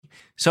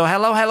So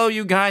hello,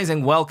 you guys,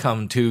 and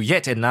welcome to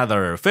yet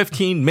another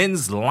 15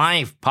 Minutes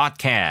Live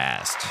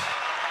podcast.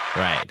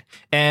 Right.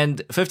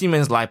 And 15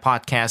 Minutes Live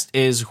podcast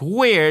is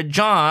where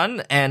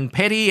John and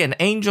Petty and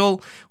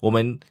Angel, 我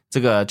们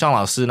这个 John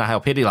老师呢，还有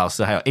Petty 老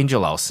师，还有 Angel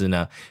老师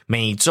呢，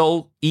每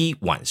周一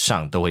晚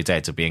上都会在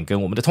这边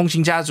跟我们的通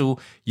勤家族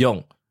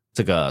用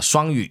这个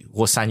双语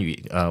或三语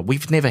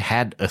，we've never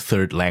had a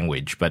third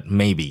language, but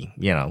maybe,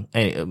 you know,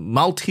 a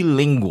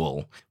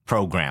multilingual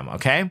program,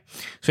 okay?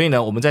 所以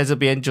呢，我们在这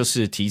边就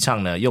是提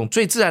倡呢，用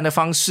最自然的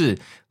方式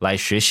来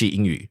学习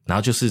英语，然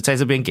后就是在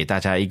这边给大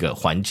家一个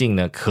环境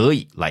呢，可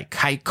以来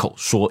开口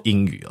说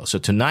英语哦。So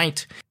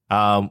tonight,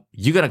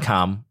 you're gonna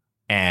come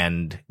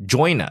and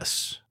join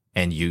us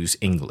and use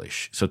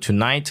English. So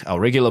tonight, our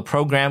regular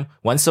program,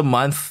 once a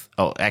month,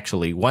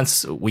 actually,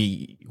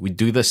 we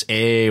do this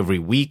every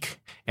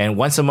week.And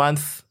once a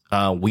month,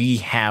 we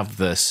have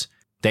this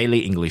daily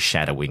English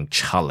shadowing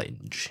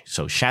challenge.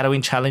 So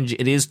shadowing challenge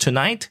it is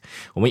tonight.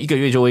 我们一个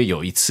月就会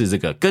有一次这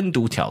个跟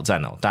读挑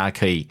战哦，大家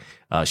可以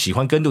喜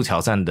欢跟读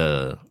挑战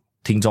的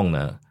听众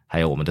呢，还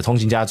有我们的通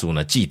勤家族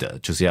呢，记得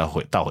就是要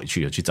倒回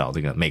去去找这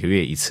个每个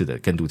月一次的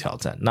跟读挑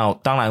战。那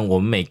当然我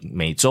们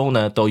每周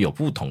呢都有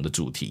不同的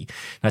主题。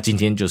那今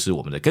天就是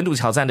我们的跟读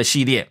挑战的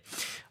系列。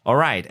All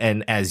right,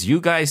 and as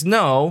you guys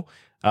know,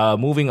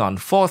 moving on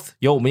forth,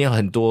 我们有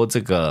很多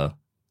这个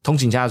通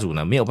勤家族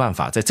呢没有办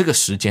法在这个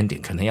时间点，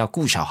可能要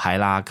顾小孩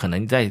啦，可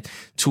能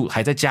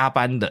还在加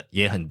班的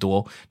也很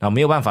多，然后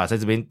没有办法在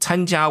这边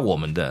参加我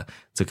们的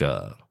这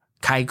个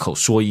开口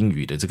说英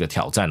语的这个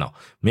挑战哦，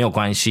没有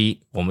关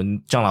系，我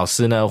们姜老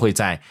师呢会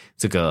在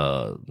这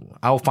个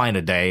I'll find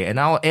a day and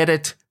I'll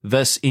edit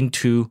this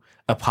into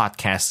a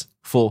podcast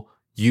for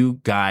you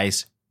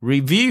guys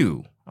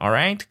review.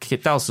 Alright?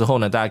 到时候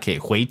呢大家可以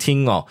回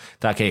听哦，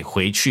大家可以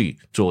回去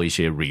做一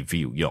些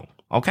review 用。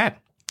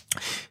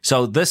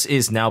Okay.So this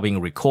is now being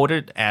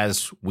recorded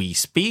as we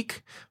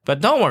speak, but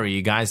don't worry,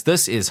 you guys,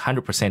 this is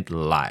 100%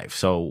 live.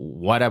 So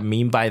what I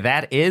mean by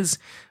that is,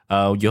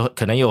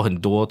 可能有很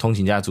多通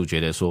勤家族觉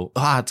得说，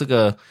这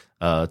个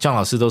姜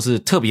老师都是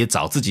特别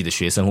找自己的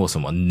学生或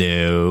什么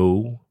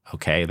No,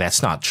 okay,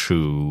 that's not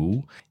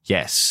true.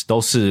 Yes,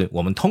 都是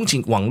我们通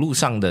勤网络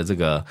上的这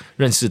个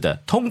认识的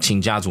通勤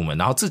家族们，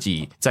然后自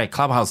己在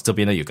Clubhouse 这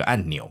边呢有个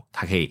按钮，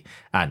它可以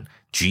按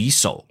举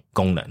手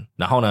功能，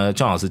然后呢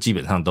姜老师基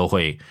本上都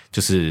会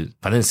就是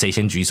反正谁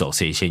先举手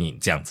谁先赢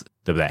这样子，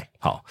对不对？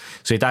好，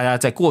所以大家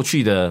在过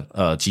去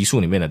的集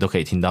数里面呢都可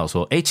以听到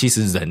说，其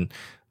实人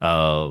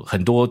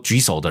很多举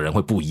手的人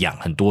会不一样，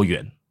很多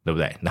元，对不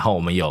对？然后我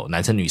们有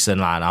男生女生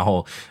啦，然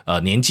后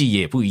年纪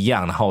也不一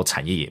样，然后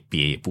产业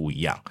别也不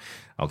一样。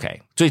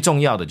OK， 最重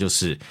要的就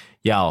是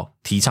要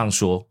提倡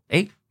说，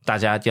大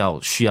家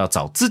需要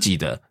找自己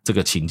的这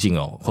个情境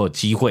哦，或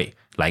机会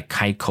来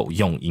开口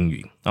用英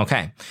语。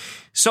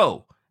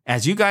OK，so。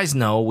As you guys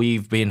know,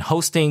 we've been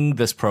hosting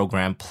this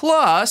program.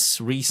 Plus,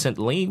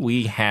 recently,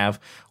 we have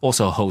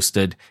also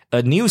hosted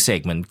a new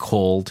segment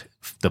called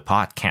The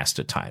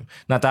Podcaster Time.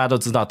 那大家都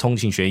知道通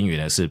勤学英语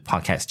呢是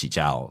podcast 起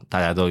家哦，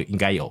大家都应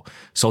该有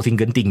收听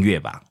跟订阅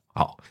吧。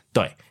好，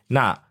对，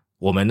那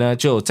我们呢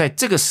就在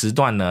这个时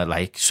段呢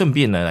顺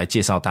便呢来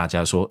介绍大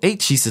家说，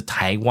其实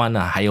台湾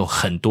呢还有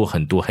很多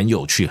很多很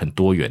有趣很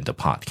多元的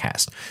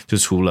podcast， 就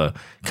除了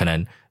可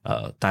能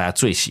大家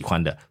最喜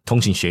欢的通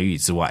勤学语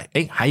之外，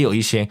还有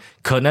一些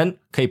可能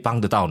可以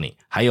帮得到你，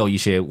还有一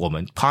些我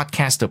们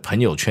podcast 的朋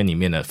友圈里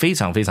面的非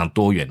常非常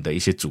多元的一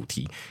些主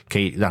题可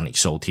以让你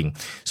收听。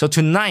So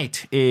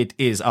tonight it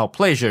is our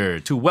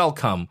pleasure to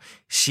welcome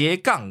斜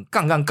杠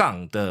杠杠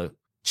杠的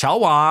乔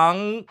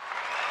王。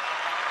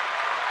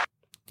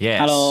Yes,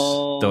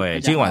 Hello, 对，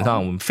今天晚上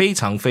我们非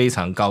常非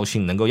常高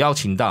兴能够邀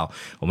请到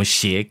我们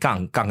斜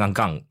杠杠杠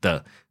杠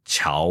的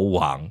乔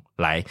王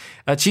来。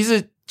其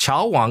实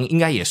乔王应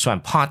该也算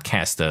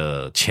podcast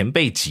的前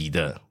辈级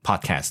的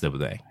podcast， 对不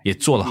对？也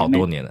做了好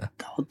多年了。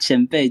到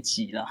前辈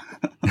级了。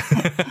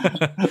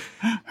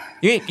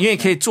因为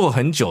可以做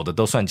很久的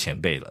都算前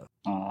辈了。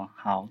哦，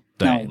好，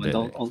对，那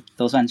我们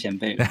都算前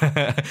辈了。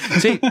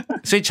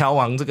所以乔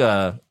王这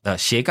个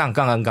斜杠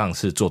杠杠杠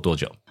是做多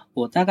久？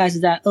我大概是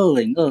在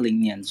2020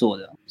年做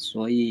的，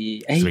所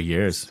以3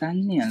 years，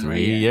 3年了。3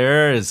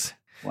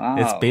 years。Wow.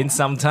 It's been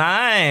some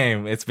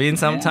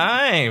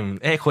time.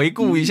 回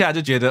顾一下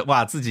就觉得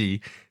哇，自己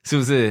是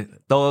不是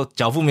都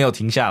脚步没有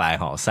停下来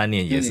3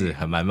年也是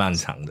蛮漫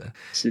长的，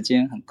时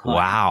间很快。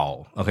哇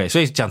哦 ，OK， 所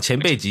以讲前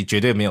辈级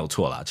绝对没有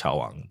错啦，乔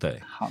王。对，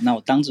好，那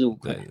我当之无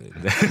愧。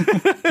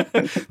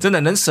对，真的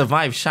能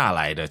survive 下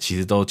来的，其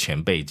实都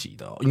前辈级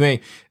的哦。因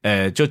为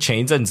就前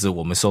一阵子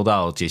我们收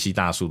到杰西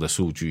大叔的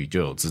数据，就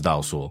有知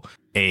道说，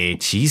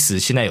其实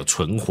现在有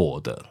存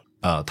活的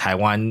台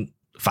湾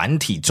繁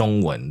体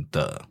中文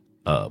的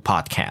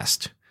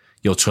podcast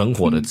有存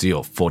活的只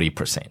有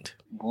 40%，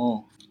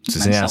 哦，只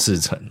剩下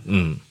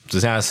40%，只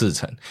剩下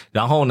40%。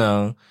然后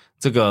呢，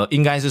这个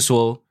应该是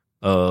说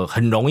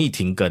很容易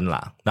停更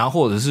啦，然后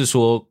或者是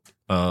说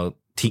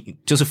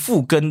就是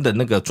复更的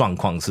那个状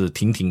况是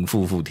停停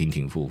复复，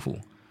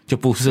就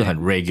不是很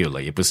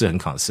regular， 也不是很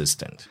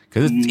consistent， 可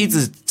是一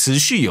直持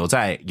续有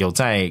在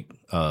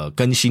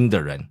更新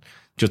的人，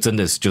就真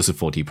的就是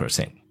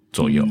 40%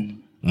 左右，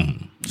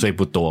所以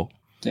不多，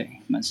对，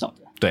蛮少的，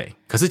对，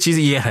可是其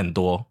实也很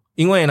多，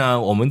因为呢，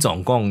我们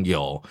总共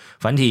有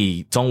繁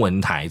体中文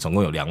台，总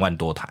共有2万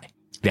多台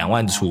，2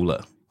万出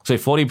了，所以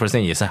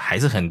 40% 也是还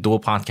是很多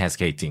podcast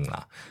可以听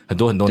啦，很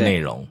多内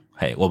容，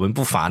嘿，我们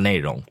不乏内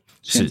容，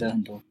选择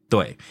很多，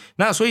对，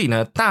那所以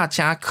呢，大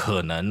家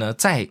可能呢，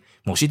在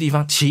某些地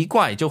方奇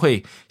怪，就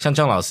会像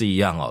姜老师一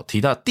样提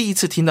到第一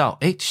次听到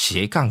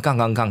斜杠杠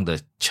杠杠的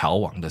乔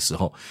王的时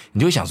候，你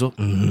就会想说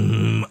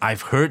，I've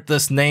heard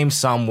this name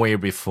somewhere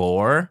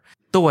before，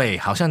 对，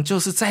好像就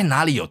是在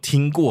哪里有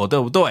听过，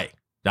对不对？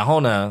然后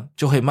呢，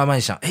就会慢慢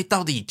想，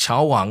到底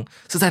乔王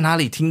是在哪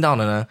里听到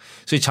的呢？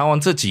所以乔王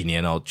这几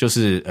年就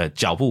是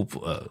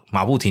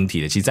马不停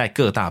蹄的，其实在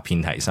各大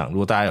平台上，如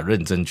果大家有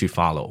认真去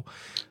follow，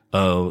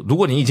如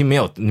果你已经没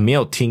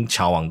有听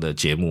乔王的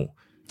节目，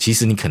其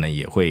实你可能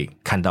也会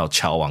看到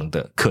乔王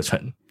的课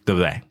程，对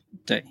不对？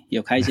对，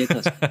有开一些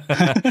课程，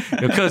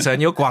有课程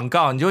有广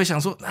告，你就会想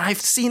说 I've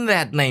seen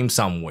that name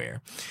somewhere.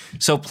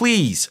 So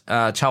please,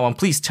 乔王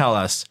please tell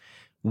us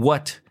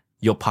what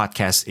your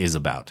podcast is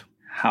about.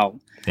 好，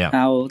 Yeah.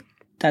 好，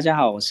大家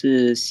好，我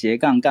是斜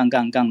杠杠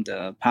杠杠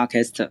的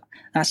podcaster。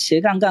那斜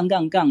杠杠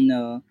杠杠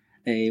呢？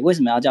为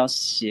什么要叫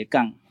斜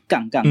杠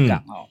杠杠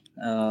杠？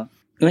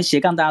因为斜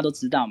杠大家都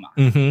知道嘛，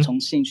从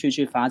兴趣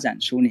去发展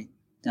出你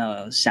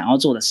想要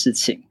做的事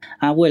情。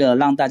为了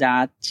让大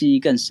家记忆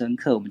更深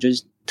刻，我们就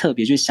特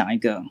别去想一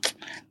个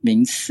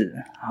名词，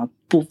然后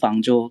不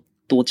妨就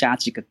多加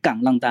几个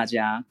杠，让大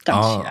家杠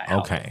起来。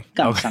OK，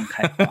 杠上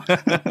开花。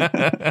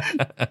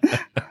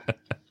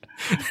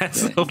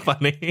That's so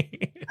funny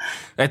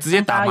直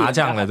接打麻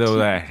将了，对不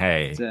对？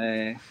嘿，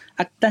对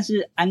但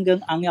是安跟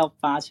昂要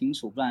发清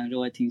楚，不然就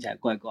会听起来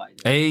怪怪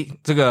的。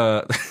这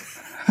个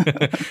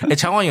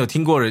乔王有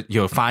听过人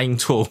有发音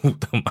错误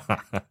的吗？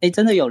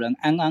真的有人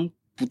安昂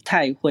不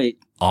太会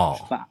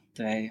发，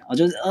对，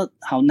就是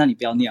好，那你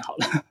不要念好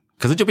了。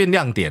可是就变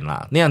亮点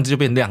啦，那样子就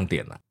变亮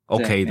点了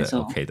 ，OK 的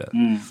 ，OK 的，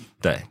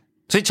对。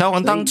所以乔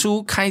王当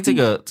初开这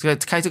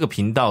个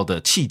频道的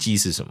契机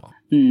是什么？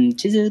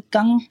其实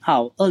刚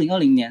好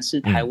2020年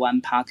是台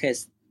湾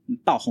Podcast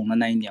爆红的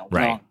那一年，我不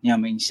知道你有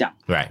没有印象？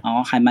然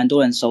后还蛮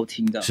多人收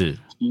听的。是，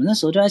我们那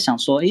时候就在想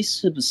说，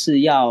是不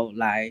是要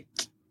来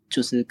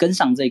就是跟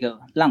上这个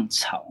浪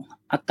潮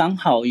刚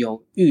好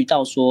有遇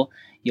到说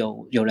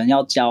有人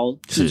要教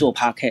制作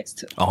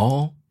Podcast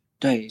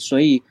对，所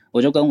以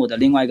我就跟我的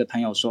另外一个朋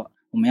友说，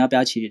我们要不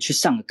要一起去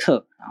上个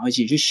课，然后一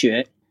起去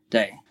学？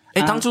对。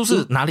当初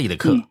是哪里的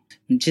课？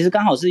其实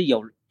刚好是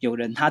有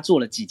人他做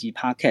了几集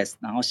podcast，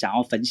 然后想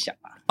要分享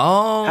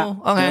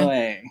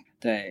OK，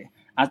 对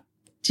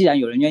既然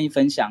有人愿意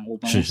分享，我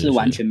们是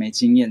完全没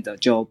经验的，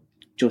就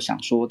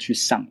想说去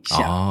上一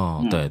下。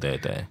对对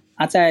对。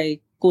在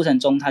过程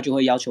中他就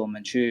会要求我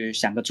们去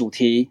想个主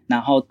题，然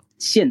后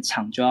现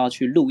场就要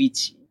去录一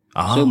集，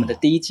所以我们的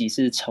第一集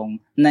是从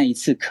那一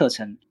次课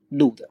程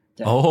录的。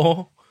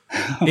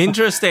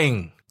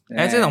Interesting。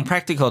这种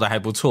practical 的还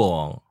不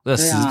错这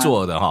实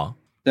作的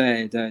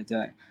对对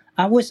对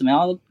为什么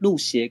要录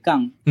斜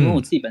杠？因为我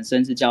自己本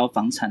身是教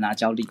房产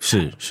教理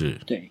财，是，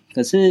对。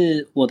可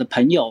是我的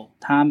朋友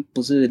他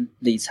不是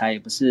理财，也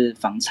不是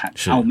房产，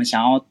我们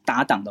想要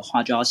搭档的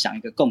话，就要想一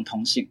个共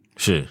通性。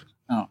是，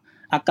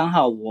刚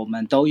好我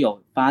们都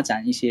有发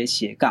展一些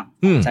斜杠，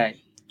在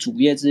主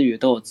业之余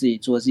都有自己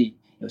做自己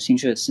有兴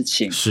趣的事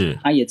情，是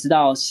也知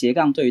道斜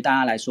杠对于大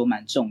家来说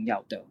蛮重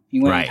要的，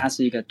因为它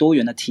是一个多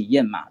元的体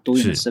验嘛，多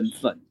元的身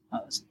份，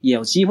也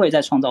有机会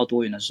再创造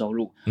多元的收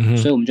入，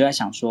所以我们就在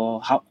想说，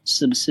好，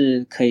是不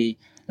是可以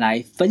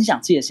来分享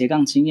自己的斜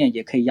杠经验，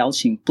也可以邀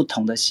请不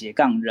同的斜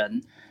杠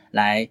人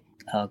来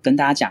跟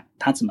大家讲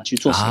他怎么去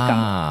做斜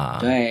杠，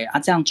对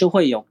这样就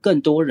会有更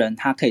多人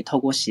他可以透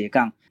过斜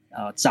杠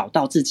找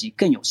到自己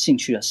更有兴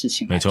趣的事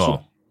情来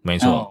做，没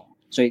错，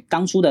所以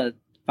当初的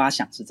发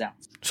想是这样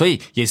子，所以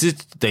也是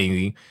等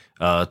于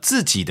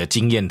自己的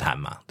经验谈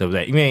嘛，对不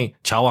对？因为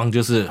乔王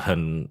就是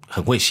很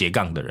会斜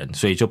杠的人，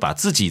所以就把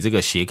自己这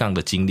个斜杠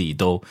的经历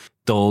都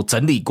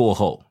整理过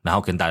后，然后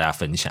跟大家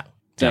分享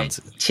这样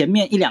子。前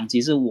面1-2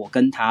集是我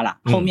跟他啦，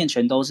后面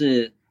全都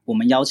是我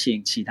们邀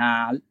请其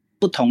他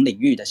不同领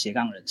域的斜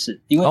杠人士，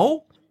因为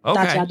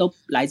大家都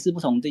来自不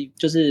同地，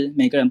就是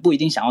每个人不一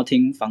定想要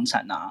听房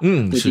产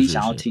不一定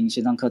想要听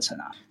线上课程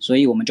所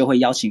以我们就会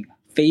邀请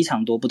非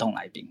常多不同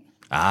来宾。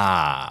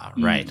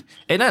right。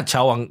那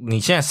乔王，你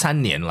现在3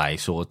年来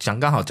说，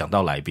刚好讲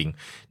到来宾，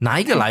哪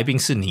一个来宾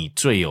是你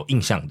最有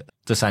印象的？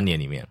这3年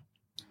里面，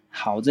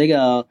好，这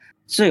个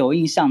最有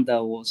印象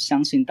的，我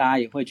相信大家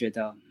也会觉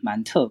得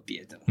蛮特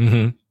别的。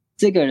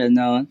这个人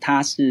呢，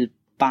他是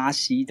巴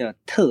西的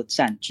特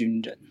战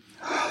军人，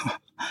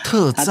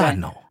特战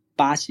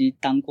巴西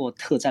当过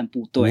特战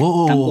部队，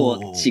当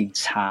过警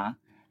察。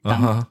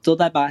都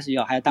在巴西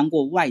还当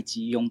过外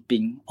籍佣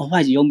兵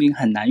外籍佣兵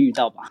很难遇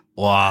到吧？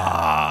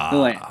哇，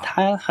对，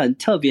他很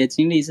特别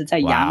经历是在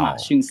亚马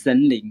逊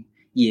森林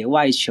野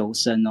外求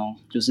生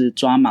就是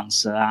抓蟒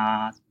蛇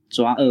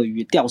抓鳄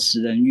鱼、钓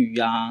食人鱼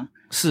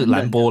是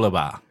蓝波了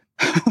吧？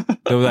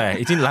对不对？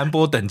已经兰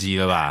博等级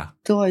了吧？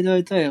对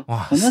对对，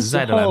哇，实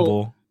在的兰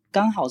博。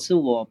刚好是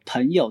我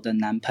朋友的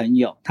男朋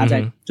友，他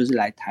就是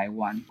来台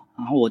湾，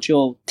然后我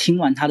就听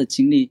完他的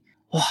经历，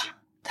哇，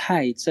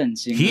太震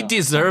惊了。He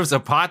deserves a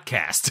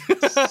podcast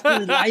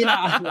是来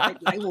啦，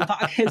来我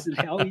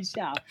podcast 聊一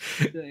下。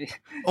对，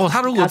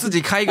他如果自己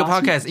开一个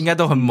podcast 应该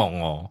都很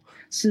猛哦。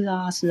是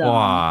啊是啊，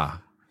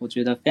哇，我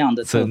觉得非常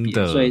的特别，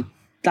所以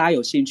大家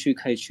有兴趣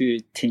可以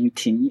去听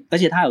听。而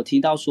且他有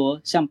提到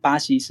说，像巴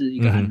西是一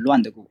个很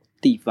乱的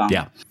地方，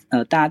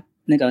大家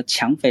那个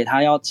抢匪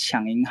他要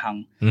抢银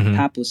行，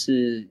他不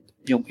是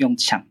用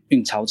抢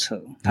运钞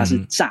车，他是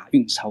炸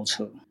运钞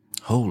车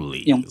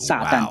，Holy， 用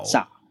炸弹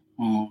炸。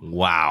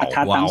哇，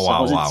他当时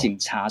候是警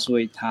察，所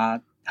以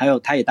他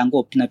也当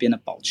过那边的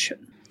保全，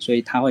所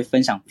以他会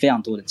分享非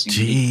常多的经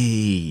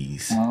历。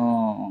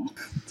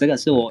这个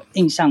是我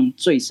印象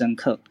最深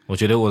刻。我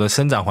觉得我的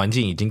生长环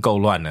境已经够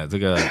乱了，这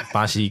个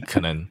巴西可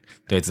能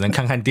对只能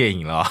看看电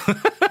影了。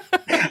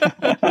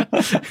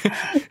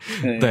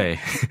对，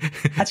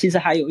他其实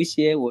还有一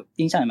些我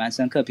印象也蛮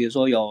深刻，比如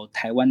说有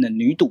台湾的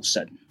女赌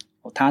神，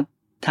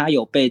他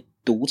有被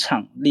赌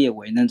场列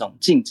为那种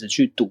禁止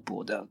去赌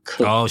博的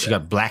客人。she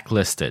got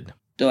blacklisted。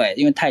对，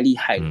因为太厉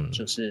害了，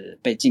就是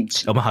被禁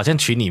止。我们好像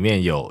群里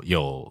面有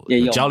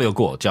交流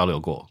过。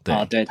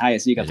对，对，他也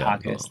是一个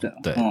podcast 的。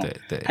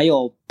对。还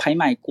有拍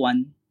卖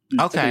官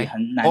，OK，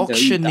 很难得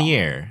遇到。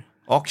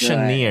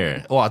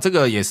auctioneer， 哇，这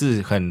个也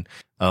是很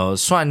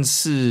算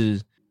是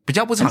比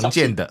较不常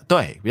见的，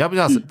对，比较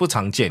不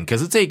常见。可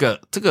是这个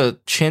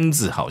圈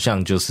子好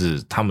像就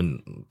是他们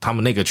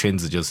那个圈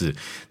子就是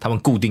他们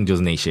固定就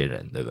是那些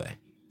人，对不对？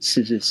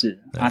是，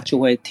他就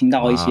会听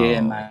到一些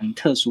蛮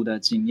特殊的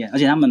经验，而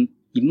且他们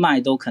一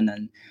卖都可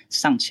能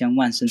上千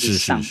万甚至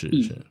上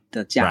亿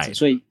的价值，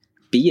所以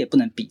比也不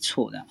能比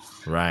错的。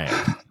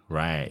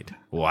Right，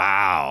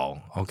 wow，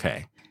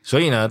 OK。所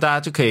以呢，大家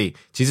就可以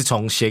其实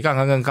从斜杠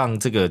杠杠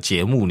这个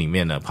节目里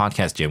面呢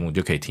 ，podcast 节目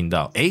就可以听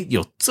到，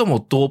有这么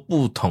多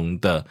不同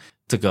的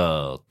这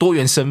个多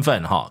元身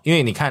份哈。因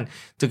为你看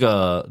这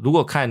个，如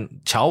果看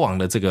乔网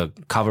的这个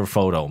cover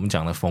photo， 我们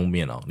讲的封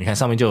面你看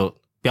上面就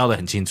标得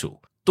很清楚。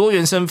多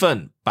元身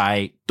份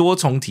by 多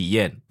重体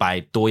验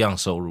by 多样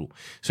收入，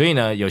所以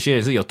呢，有些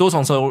人是有多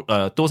重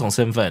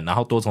身份，然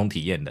后多重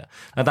体验的，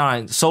那当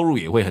然收入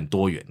也会很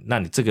多元。那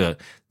你这个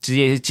这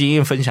些经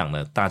验分享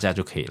呢，大家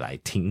就可以来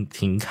听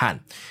听看，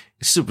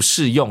适不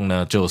适用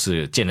呢？就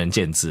是见仁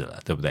见智了，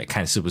对不对？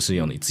看适不适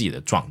用你自己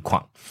的状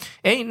况。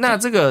那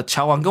这个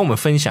乔王跟我们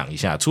分享一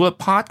下，除了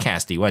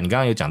podcast 以外，你刚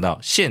刚有讲到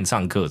线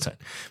上课程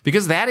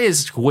 ，because that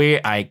is where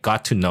I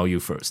got to know you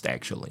first,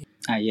 actually.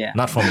 Yeah.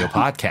 Not from your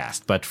podcast,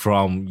 but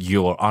from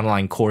your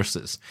online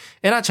courses.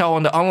 那乔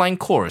王的 online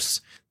course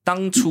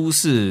当初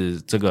是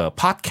这个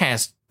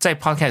podcast 在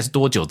podcast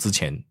多久之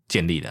前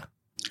建立的？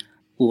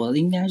我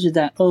应该是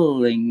在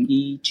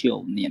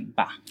2019年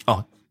吧。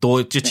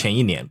就前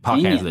一年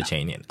podcast 的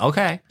前一年。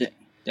OK，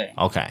 对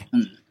 ，OK，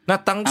 那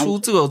当初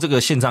这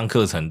个线上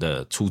课程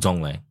的初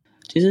衷呢？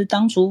其实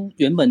当初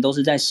原本都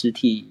是在实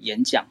体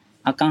演讲。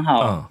刚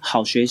好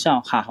好学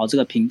校好好这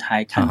个平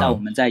台看到我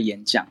们在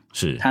演讲，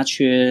是他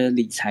缺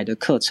理财的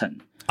课程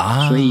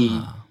所以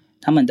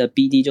他们的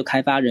BD 就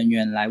开发人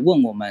员来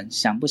问我们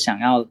想不想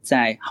要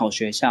在好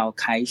学校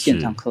开线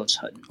上课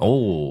程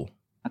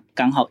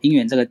刚好因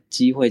缘这个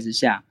机会之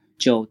下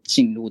就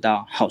进入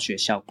到好学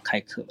校开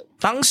课了。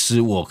当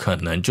时我可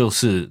能就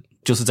是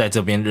在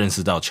这边认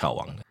识到乔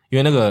王的，因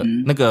为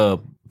那个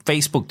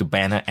Facebook 的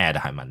banner ad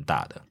还蛮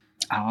大的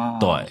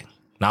对。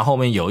然后后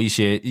面有一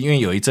些，因为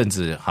有一阵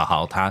子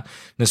好他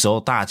那时候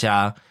大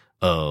家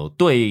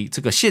对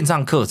这个线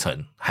上课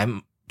程还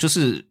就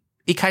是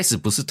一开始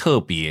不是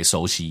特别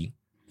熟悉，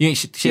因为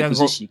现在不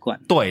是习惯。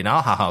对，然后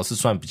好是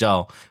算比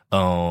较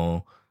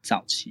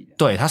早期的，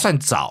对，他算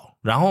早，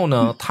然后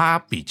呢他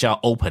比较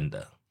open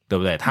的，对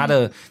不对？他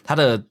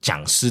的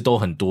讲师都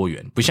很多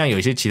元，不像有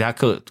一些其他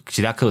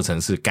课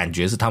程是感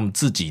觉是他们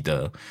自己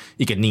的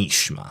一个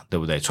niche 嘛，对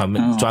不对？专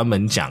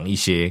门讲一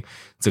些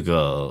这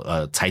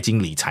个财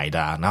经理财的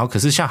然后可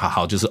是像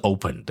好就是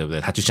open， 对不对？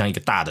它就像一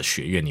个大的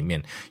学院里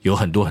面有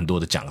很多很多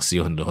的讲师，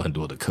有很多很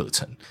多的课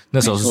程，那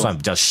时候是算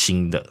比较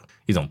新的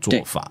一种做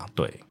法。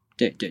对，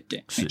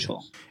没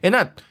错。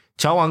那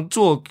乔王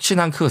做线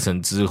上课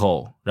程之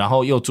后，然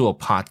后又做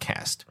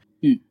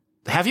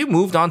podcast。Have you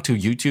moved on to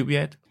YouTube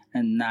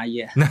yet?Not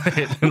yet.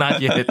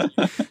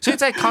 So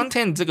在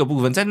content 这个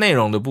部分，在内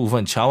容的部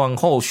分，乔王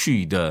后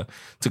续的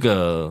这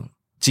个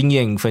经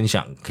验分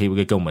享，可以不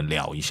可以跟我们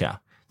聊一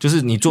下？就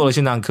是你做了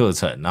线上课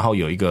程，然后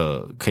有一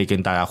个可以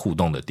跟大家互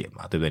动的点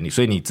嘛，对不对？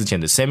所以你之前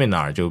的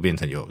seminar 就变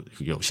成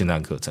有线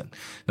上课程，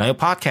然后有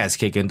podcast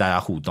可以跟大家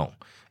互动。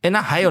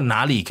那还有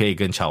哪里可以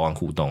跟乔王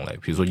互动嘞？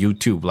比如说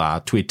YouTube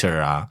啦、Twitter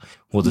啊，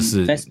或者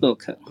是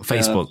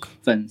Facebook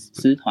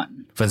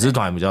粉丝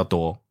团比较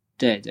多。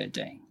对，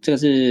这个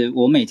是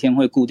我每天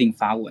会固定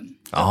发文的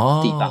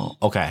地方。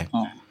OK。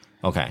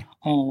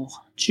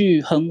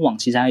钜亨网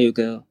其实还有一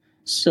个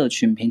社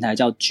群平台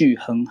叫钜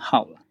亨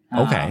号了。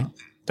OK，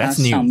 它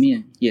上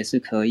面也是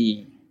可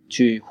以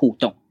去互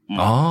动。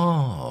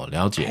哦，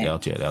了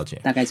解，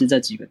大概是这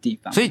几个地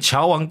方。所以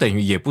乔王等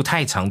于也不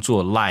太常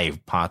做 live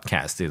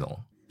podcast 这种，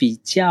比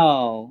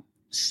较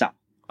少。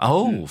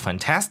Oh,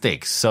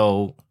 fantastic.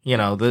 So,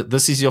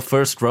 this is your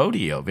first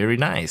rodeo. Very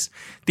nice.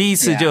 第一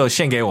次就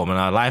献给我们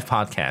了 live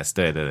podcast.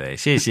 对，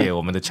谢谢我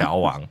们的乔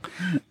王。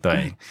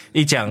对，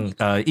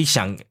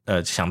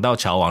想到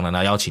乔王了，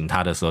那邀请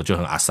他的时候就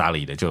很阿萨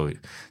里的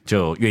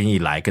就愿意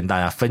来跟大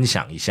家分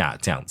享一下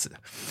这样子。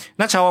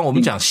那乔王，我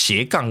们讲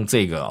斜杠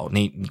这个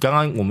你刚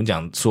刚我们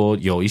讲说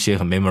有一些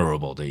很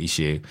memorable 的一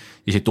些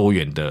多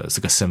元的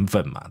这个身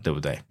份嘛，对不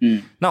对？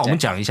那我们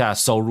讲一下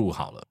收入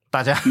好了。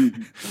大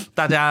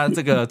家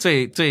这个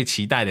最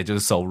期待的就是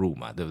收入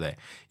嘛，对不对？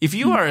 If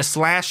you are a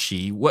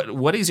slashy,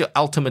 what is your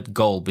ultimate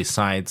goal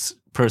besides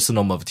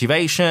personal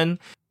motivation?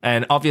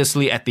 And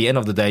obviously at the end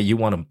of the day, you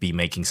want to be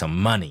making some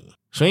money.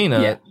 所以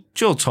呢，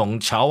就从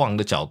乔王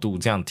的角度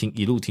这样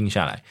一路听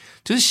下来，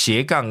就是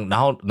斜杠，然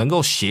后能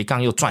够斜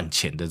杠又赚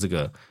钱的这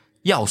个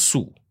要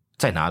素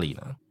在哪里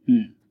呢？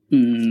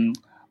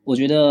我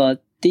觉得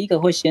第一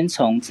个会先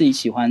从自己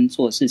喜欢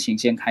做的事情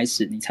先开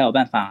始，你才有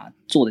办法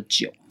做得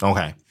久。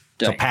OK，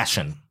 对 so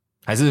passion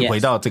还是回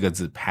到这个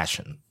字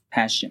passion。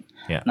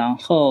然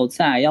后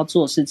再来要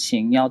做事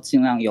情要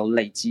尽量有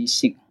累积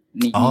性，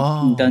你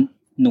的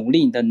努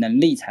力、你的能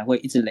力才会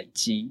一直累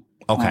积。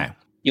OK，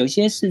有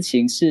些事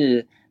情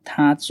是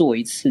他做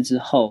一次之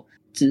后，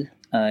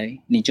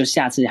你就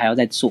下次还要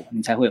再做，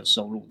你才会有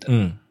收入的。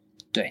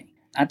对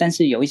啊，但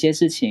是有一些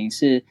事情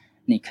是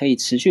你可以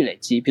持续累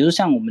积，比如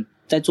像我们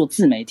在做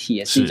自媒体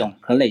也是一种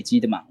可累积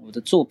的嘛，我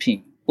的作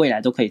品未来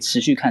都可以持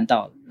续看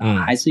到，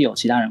还是有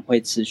其他人会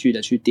持续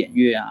的去点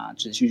阅啊，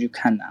持续去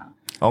看啊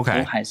 ，OK，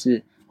 都还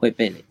是会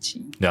被累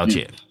积。了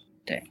解。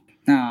对，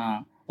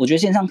那我觉得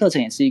线上课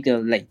程也是一个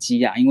累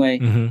积啊，因为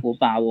我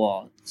把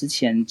我之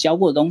前教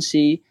过的东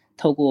西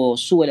透过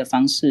数位的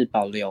方式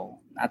保留，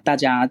大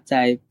家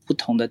在不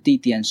同的地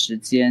点时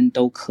间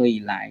都可以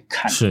来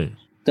看，是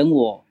跟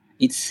我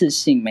一次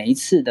性每一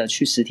次的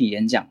去实体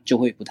演讲就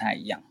会不太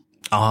一样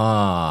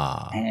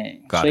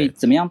所以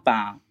怎么样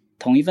把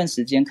同一份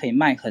时间可以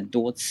卖很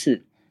多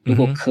次，如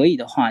果可以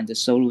的话，你的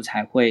收入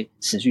才会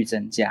持续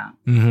增加。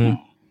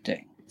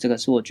对，这个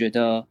是我觉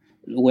得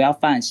如果要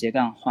发展斜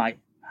杠的话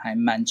还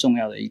蛮重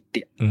要的一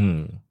点。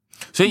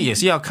所以也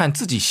是要看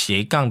自己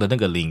斜杠的那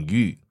个领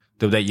域，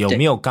对不对？有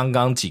没有刚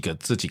刚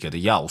这几个的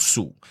要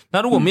素？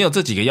那如果没有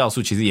这几个要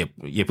素，其实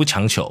也不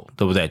强求，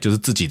对不对？就是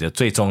自己的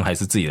最终还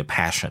是自己的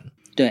passion。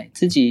对，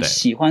自己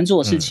喜欢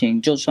做的事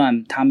情，就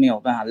算它没有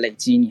办法累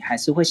积，你还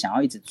是会想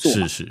要一直做。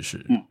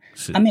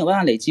是。它没有办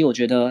法累积，我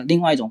觉得另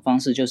外一种方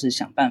式就是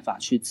想办法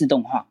去自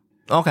动化。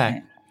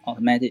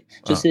automatic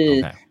就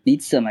是你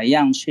怎么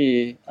样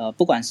去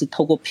不管是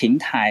透过平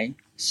台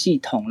系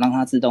统让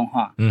它自动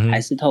化，还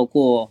是透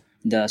过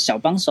你的小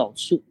帮手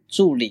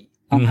助理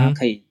让它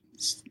可以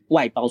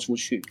外包出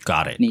去。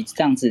Got it。你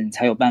这样子，你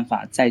才有办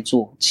法再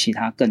做其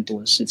他更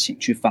多的事情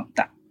去放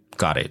大。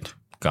Got it。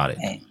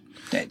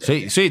对，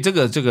所以这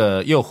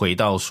个又回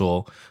到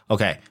说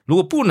 ，OK， 如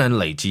果不能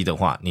累积的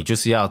话，你就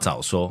是要找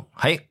说，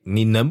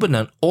你能不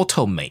能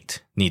automate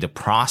你的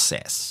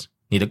process，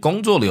 你的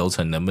工作流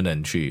程能不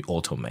能去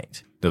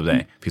automate， 对不对？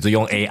比如说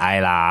用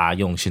AI 啦，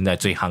用现在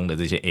最夯的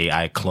这些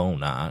AI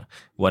clone 啊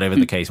 ，whatever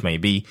the case may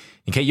be，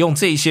你可以用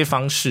这些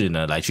方式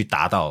呢来去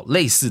达到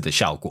类似的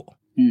效果。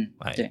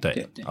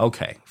对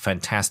 ，OK，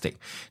 fantastic。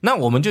那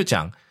我们就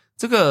讲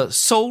这个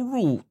收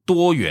入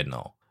多元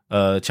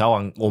乔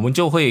王，我们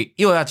就会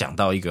又要讲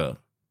到一个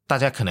大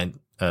家可能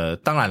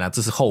当然了，这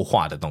是后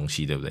话的东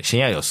西，对不对？先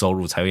要有收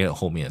入才会有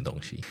后面的东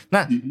西。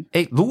那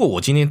如果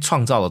我今天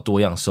创造了多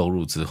样收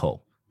入之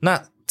后，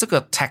那这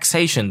个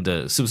taxation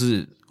的是不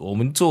是我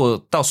们做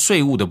到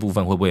税务的部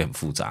分会不会很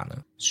复杂呢？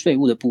税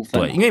务的部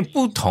分，对，因为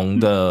不同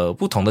的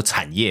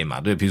产业嘛，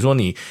对，比如说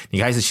你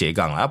开始斜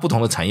杠了，不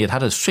同的产业它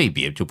的税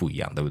别就不一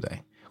样，对不对？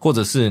或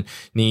者是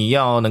你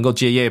要能够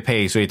接业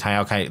配，所以他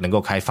要能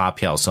够开发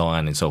票 so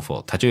on and so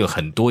forth， 他就有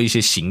很多一些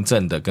行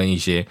政的跟一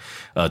些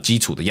基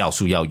础的要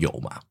素要有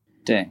嘛。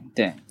对，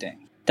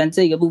但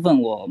这个部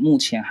分我目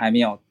前还没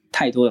有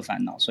太多的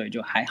烦恼，所以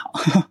就还好。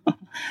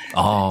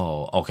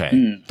OK，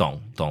 懂。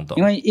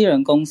因为艺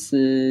人公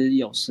司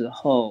有时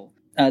候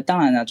当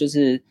然了，就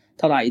是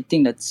到达一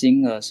定的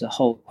金额的时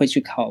候，会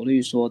去考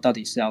虑说到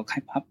底是要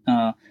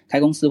开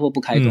公司或不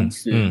开公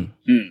司。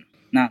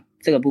那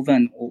这个部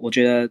分我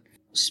觉得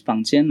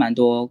坊间蛮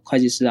多会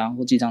计师啊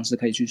或记账师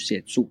可以去协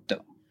助的。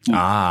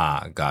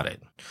Got it。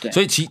对，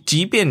所以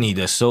即便你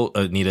的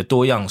你的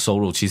多样收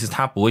入，其实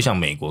它不会像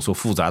美国说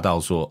复杂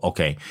到说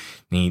OK，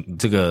 你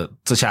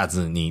这下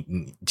子你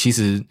其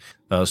实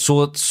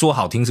说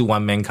好听是 one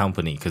man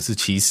company， 可是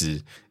其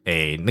实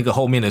那个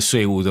后面的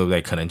税务对不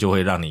对，可能就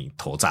会让你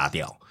头炸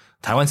掉。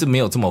台湾是没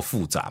有这么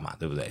复杂嘛，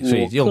对不对？所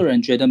以我个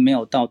人觉得没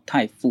有到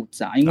太复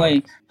杂，因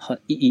为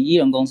以艺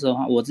人公司的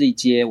话，我自己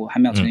接，我还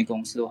没有成立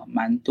公司的话，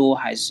蛮多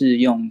还是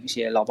用一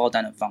些劳报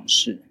单的方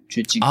式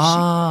去进行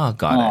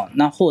got it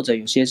那或者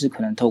有些是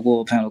可能透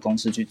过朋友的公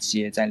司去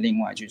接，再另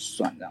外去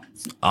算这样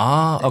子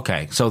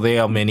OK, so there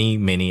are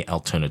many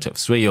alternatives，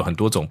 所以有很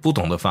多种不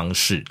同的方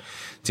式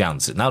这样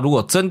子。那如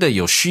果真的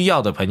有需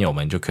要的朋友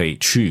们，就可以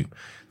去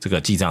这个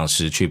记账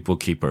师，去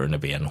bookkeeper 那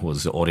边或者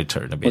是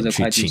auditor 那边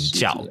去请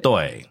教，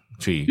对，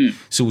去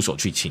事务所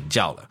去请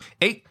教了。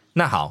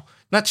那好，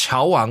那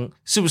乔王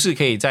是不是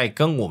可以再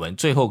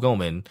最后跟我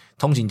们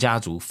通勤家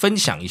族分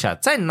享一下，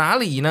在哪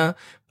里呢？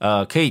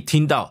可以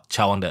听到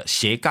乔王的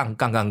斜杠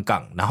杠杠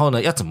杠，然后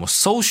呢，要怎么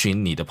搜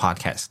寻你的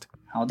podcast？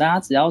 好，大家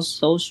只要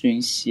搜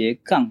寻斜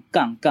杠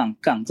杠杠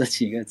杠这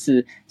几个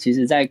字，其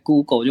实在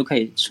Google 就可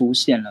以出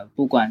现了，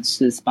不管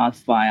是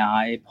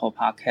Spotify Apple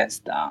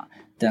Podcast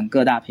等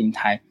各大平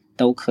台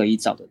都可以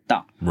找得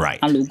到。Right。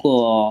如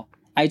果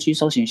IG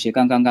搜寻斜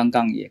杠杠杠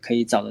杠也可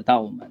以找得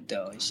到我们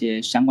的一些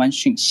相关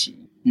讯息。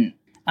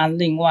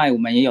另外我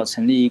们也有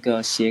成立一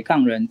个斜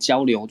杠人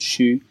交流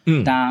区，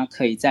大家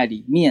可以在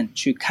里面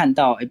去看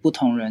到不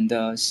同人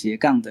的斜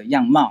杠的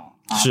样貌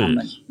他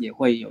们也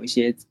会有一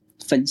些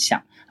分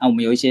享我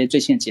们有一些最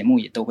新的节目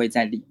也都会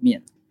在里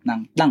面，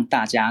让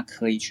大家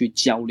可以去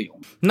交流。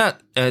那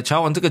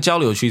乔王这个交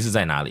流区是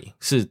在哪里？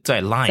是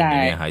在 Line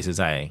里面还是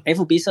在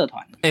FB 社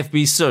团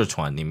？FB 社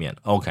团里面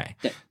OK。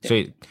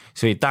 对，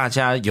所以大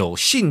家有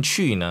兴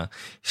趣呢，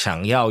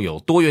想要有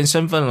多元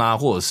身份啦，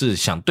或者是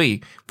想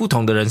对不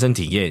同的人生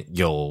体验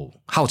有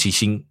好奇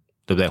心，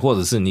对不对？或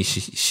者是你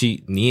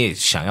也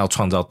想要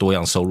创造多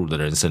样收入的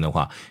人生的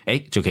话，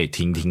就可以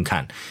听听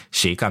看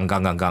斜杠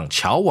杠杠杠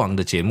乔王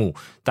的节目，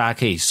大家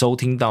可以收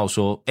听到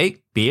说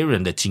别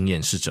人的经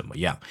验是怎么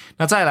样。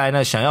那再来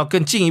呢，想要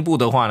更进一步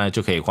的话呢，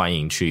就可以欢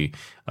迎去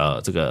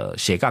这个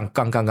斜杠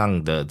杠杠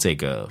杠的这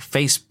个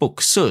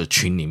Facebook 社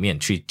群里面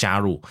去加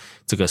入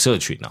这个社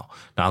群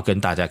然后跟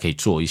大家可以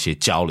做一些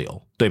交流，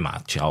对吗？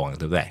乔王，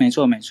对不对？没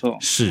错，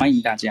是欢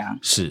迎大家。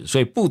是，所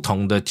以不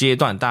同的阶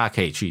段大家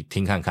可以去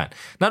听看看。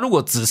那如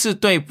果只是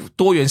对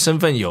多元身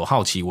份有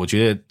好奇，我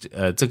觉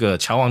得这个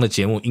乔王的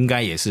节目应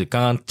该也是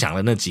刚刚讲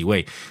的那几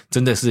位，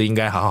真的是应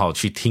该好好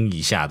去听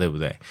一下，对不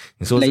对？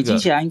你说累积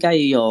起来应该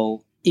也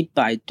有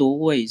100多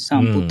位以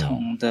上不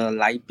同的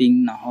来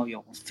宾，然后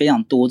有非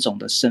常多种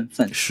的身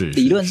份，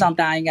理论上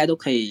大家应该都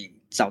可以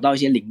找到一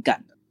些灵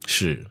感的。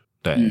是，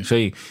对，所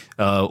以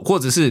或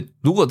者是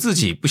如果自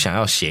己不想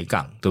要斜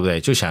杠，对不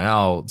对？就想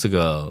要这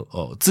个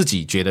自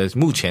己觉得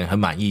目前很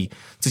满意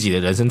自己的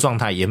人生状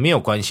态也没有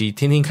关系，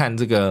听听看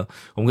这个，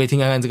我们可以听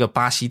看看这个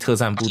巴西特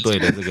战部队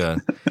的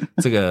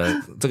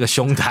这个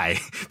兄台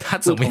他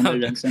怎么样的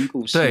人生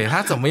故事，对，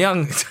他怎么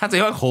样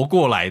活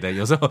过来的，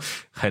有时候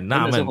很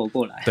纳闷。活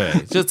过来，对，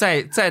就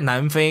在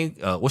南非，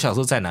我小时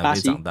候在南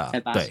非长大，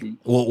对，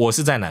我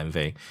是在南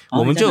非，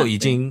我们就已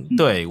经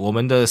对我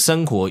们的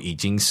生活已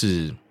经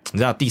是你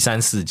知道第3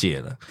世界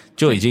了，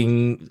就已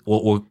经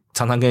我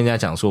常常跟人家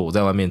讲说我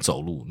在外面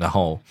走路，然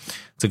后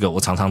这个我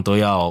常常都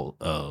要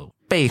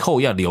背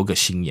后要留个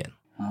心眼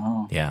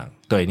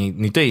对，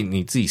你对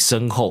你自己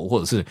身后，或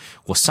者是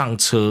我上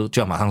车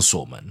就要马上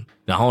锁门，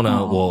然后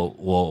呢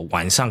我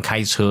晚上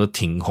开车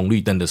停红绿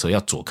灯的时候要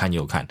左看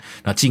右看，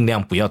那尽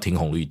量不要停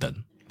红绿灯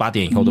，8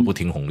点以后都不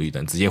停红绿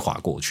灯，直接滑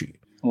过去，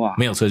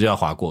没有车就要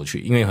滑过去，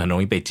因为很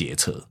容易被劫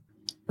车，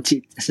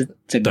是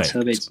整个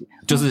车被劫，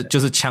就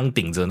是枪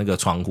顶着那个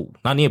窗户，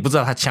然后你也不知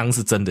道他枪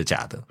是真的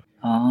假的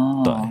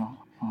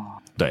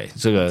对，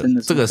这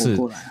个是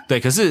对，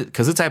可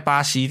是在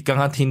巴西刚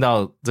刚听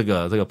到这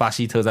个巴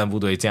西特战部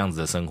队这样子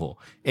的生活，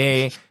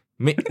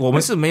我们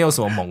是没有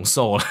什么猛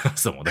兽了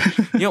什么的，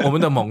因为我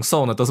们的猛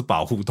兽呢都是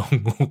保护动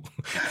物。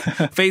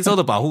非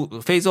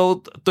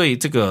洲对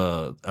这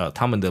个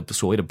他们的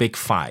所谓的 Big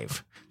Five，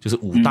 就是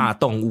5大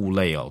动物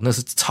类那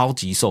是超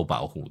级受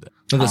保护的，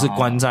那个是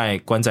关在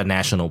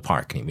National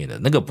Park 里面的，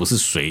那个不是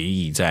随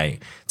意在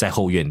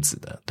后院子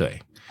的，对。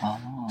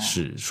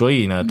是，所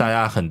以呢，大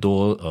家很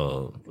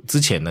多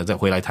之前呢，在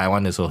回来台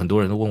湾的时候，很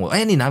多人都问我，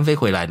你南非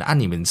回来的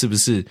你们是不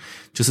是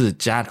就是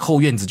家后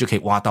院子就可以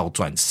挖到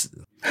钻石？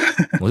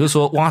我就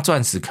说挖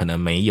钻石可能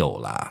没有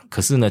啦，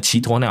可是呢，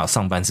骑鸵鸟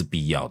上班是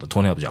必要的，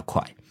鸵鸟比较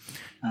快。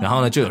然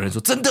后呢，就有人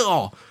说真的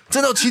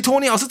骑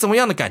鸵鸟是怎么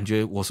样的感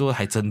觉？我说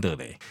还真的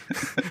嘞，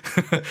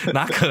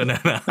哪可能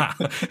啊？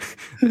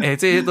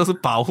这些都是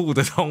保护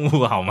的动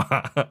物好吗？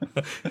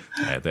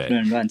对，不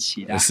能乱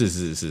骑啦。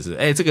是，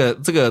这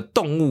个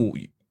动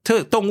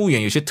物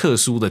园有些特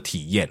殊的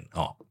体验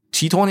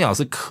骑鸵鸟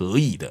是可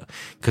以的，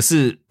可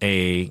是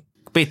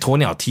被鸵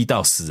鸟踢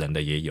到死人的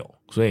也有，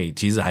所以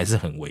其实还是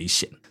很危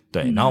险。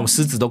对，然后我们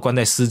狮子都关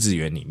在狮子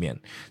园里面，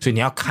所以你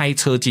要开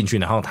车进去，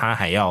然后他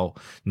还要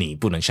你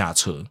不能下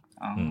车。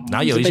然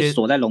后有一些被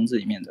锁在笼子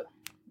里面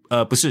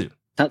的。不是，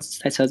他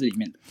在车子里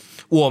面的。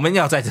我们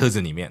要在车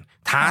子里面，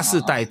他是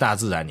在大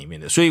自然里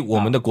面的，所以我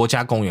们的国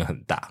家公园很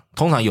大，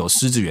通常有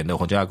狮子园的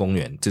国家公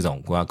园，这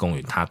种国家公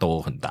园它都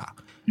很大，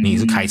你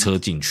是开车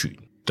进去，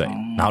对，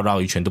然后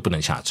绕一圈都不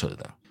能下车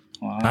的。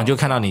然后就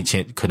看到你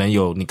可能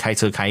有你开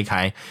车开一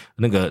开，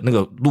那个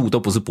路都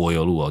不是柏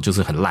油路哦，就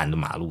是很烂的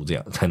马路这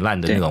样，很烂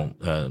的那种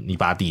泥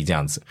巴地这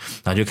样子，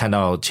然后就看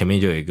到前面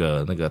就有一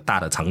个那个大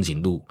的长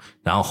颈鹿，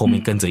然后后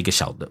面跟着一个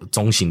小的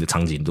中型的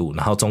长颈鹿，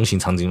然后中型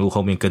长颈鹿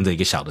后面跟着一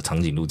个小的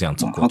长颈鹿这样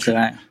走过去，好可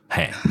爱。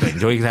嘿，对，你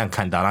就会这样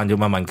看到，然后你就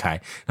慢慢开，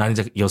然后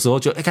你有时候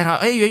就看到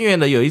远远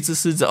的有一只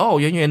狮子，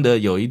远远的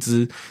有一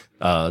只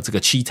这个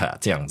cheetah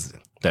这样子，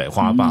对，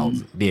花豹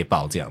子、猎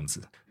豹这样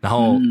子，然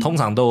后通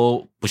常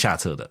都不下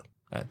车的。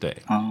对，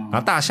然后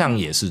大象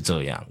也是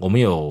这样，我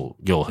们有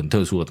很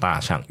特殊的大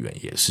象园，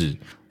也是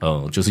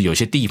就是有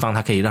些地方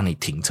它可以让你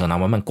停车，然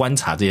后慢慢观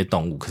察这些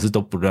动物，可是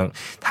都不让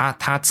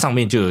它上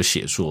面就有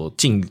写说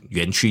进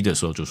园区的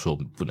时候就说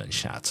不能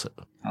下车。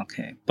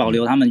OK， 保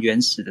留他们原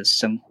始的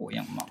生活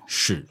样貌，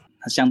是，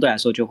它相对来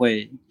说就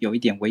会有一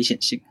点危险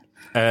性。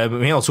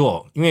没有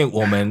错，因为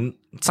我们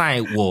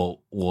在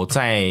我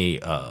在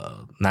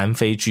南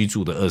非居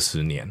住的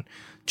20年，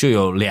就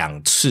有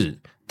2次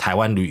台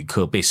湾旅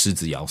客被狮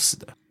子咬死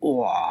的。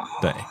哇！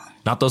对，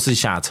然后都是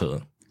下车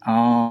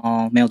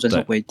没有遵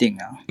守规定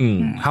啊。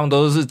他们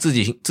都是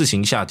自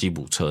行下吉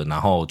普车，然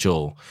后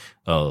就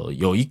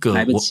有一个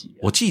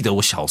我记得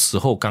我小时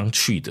候刚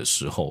去的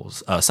时候，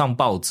上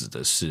报纸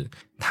的是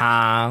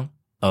他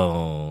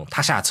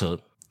下车。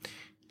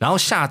然后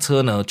下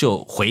车呢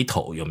就回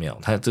头，有没有？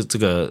他这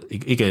个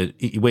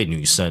一位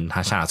女生，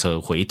她下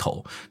车回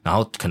头，然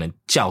后可能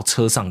叫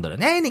车上的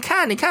人，你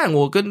看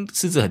我跟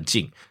狮子很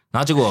近，然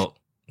后结果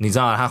你知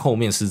道她后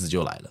面狮子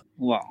就来了。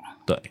哇，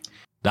对。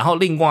然后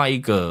另外一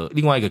个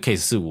case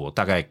是我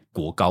大概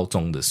国高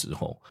中的时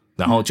候，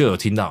然后就有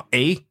听到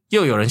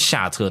又有人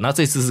下车，那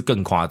这次是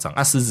更夸张，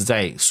狮子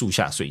在树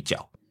下睡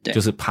觉。就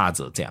是趴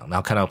着这样，然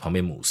后看到旁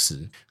边母狮，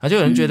然后就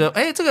有人觉得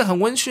这个很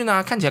温驯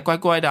啊，看起来乖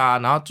乖的啊，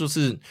然后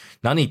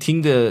你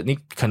听的，你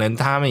可能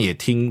他们也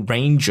听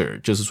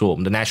ranger， 就是说我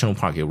们的 national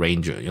park 有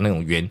ranger， 有那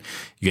种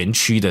园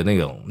区的那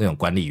种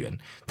管理员，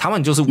他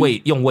们就是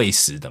用喂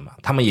食的嘛，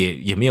他们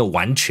也没有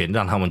完全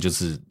让他们就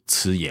是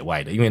吃野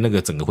外的，因为那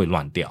个整个会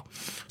乱掉，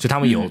所以他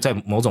们有在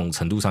某种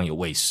程度上有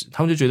喂食，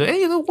他们就觉得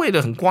这喂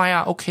得很乖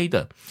啊 ，OK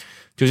的，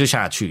就是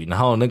下去，然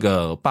后那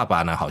个爸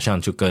爸呢好像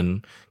就跟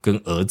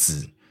儿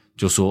子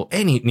就说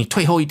你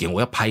退后一点，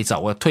我要拍照，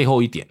我要退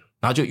后一点，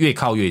然后就越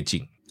靠越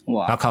近，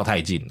哇，然后靠太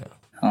近了，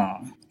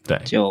对，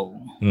就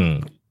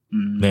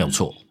没有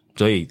错，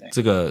所以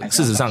这个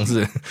事实上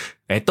是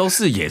都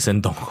是野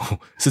生动物，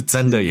是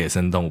真的野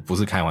生动物，不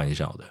是开玩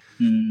笑的。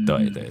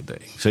对对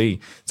对，所以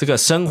这个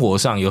生活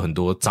上有很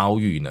多遭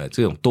遇呢，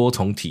这种多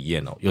重体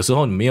验有时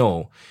候你没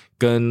有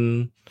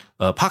跟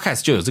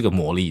podcast 就有这个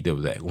魔力，对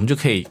不对？我们就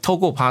可以透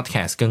过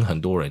podcast 跟很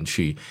多人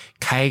去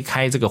开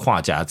这个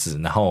话匣子，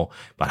然后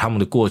把他们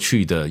的过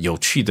去的有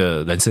趣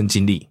的人生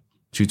经历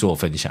去做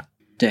分享。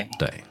对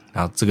对，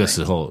然后这个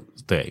时候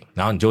对，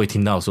然后你就会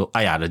听到说，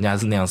哎呀，人家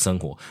是那样生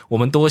活，我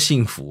们多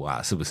幸福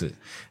啊，是不是？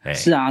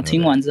是啊，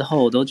听完之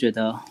后我都觉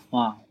得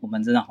哇，我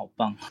们真的好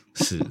棒。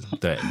是，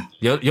对，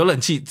有冷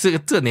气，这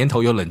个年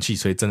头有冷气，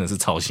所以真的是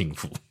超幸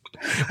福。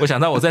我想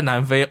到我在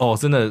南非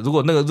真的，如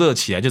果那个热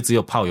起来，就只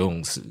有泡游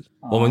泳池。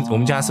我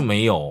们家是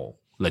没有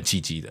冷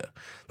气机的，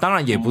当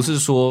然也不是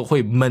说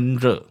会闷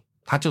热，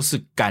它就是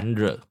干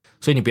热，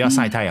所以你不要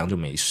晒太阳就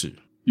没事。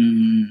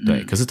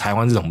对。可是台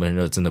湾这种闷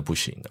热真的不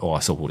行，哇，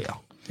受不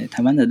了。对，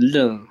台湾的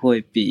热会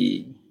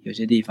比有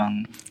些地方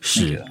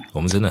是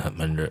我们真的很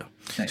闷热，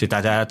所以大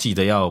家要记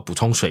得要补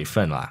充水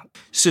分啦。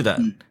是的，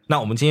那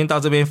我们今天到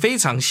这边，非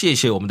常谢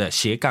谢我们的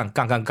斜杠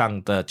杠杠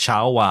杠的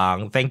乔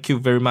王 ，Thank you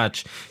very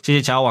much， 谢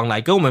谢乔王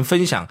来跟我们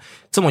分享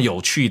这么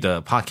有趣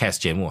的 podcast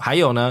节目。还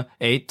有呢，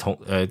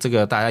这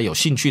个大家有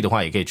兴趣的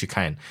话，也可以去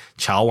看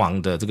乔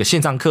王的这个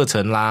线上课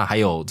程啦，还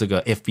有这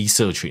个 FB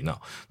社群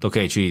都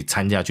可以去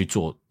参加去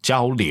做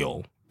交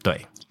流。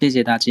对，谢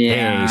谢大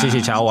家，谢谢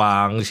乔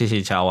王，谢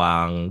谢乔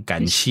王，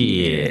感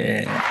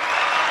谢。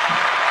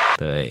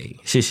对，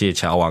谢谢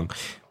乔王，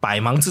百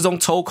忙之中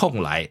抽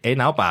空来，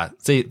然后把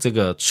这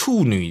个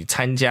处女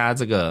参加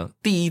这个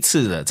第一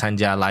次的参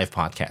加 live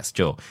podcast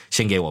就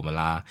先给我们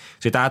啦。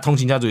所以大家通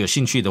勤家族有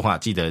兴趣的话，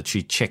记得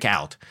去 check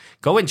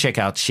out，go and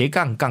check out 斜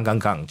杠杠杠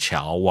杠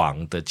乔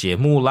王的节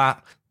目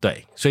啦。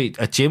对，所以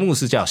节目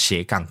是叫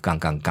斜杠杠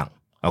杠杠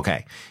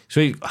 ，OK。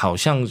所以好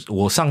像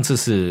我上次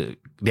是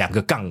2个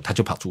杠，它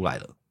就跑出来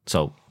了。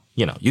So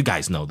you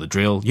guys know the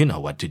drill. You know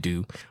what to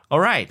do.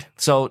 All right.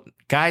 So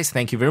guys,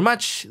 thank you very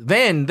much.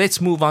 Then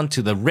let's move on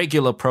to the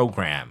regular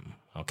program.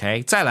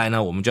 OK. 再来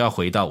呢，我们就要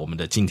回到我们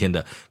的今天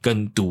的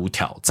跟读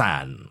挑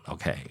战。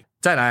OK.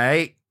 再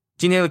来，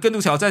今天的跟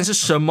读挑战是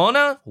什么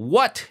呢？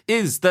 What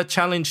is the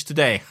challenge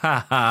today?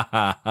 Ha ha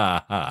ha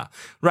ha ha.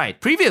 Right.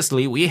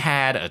 Previously, we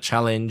had a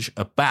challenge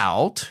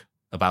about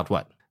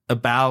what?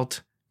 About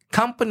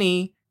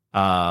company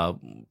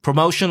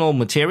promotional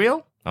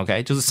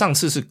material.OK， 就是上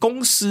次是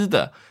公司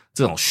的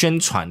这种宣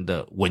传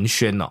的文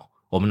宣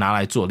我们拿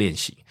来做练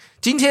习。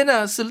今天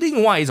呢是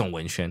另外一种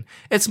文宣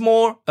 ，It's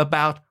more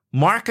about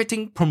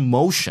marketing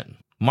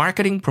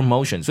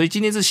promotion， 所以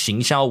今天是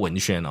行销文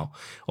宣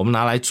我们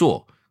拿来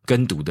做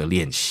跟读的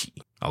练习。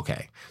OK，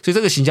 所以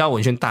这个行销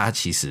文宣大家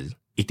其实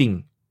一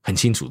定很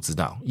清楚知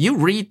道 You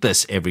read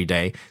this every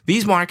day.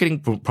 These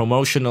marketing and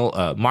promotional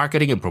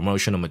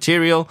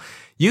material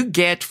you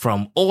get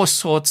from all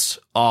sorts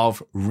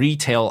of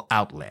retail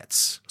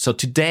outlets. So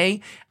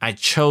today, I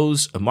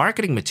chose a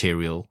marketing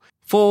material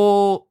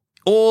for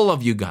all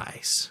of you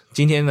guys.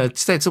 今天呢，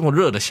在这么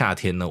热的夏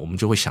天呢，我们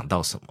就会想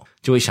到什么？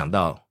就会想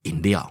到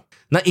饮料。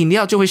那饮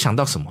料就会想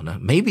到什么呢？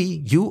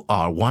 Maybe you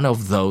are one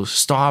of those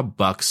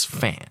Starbucks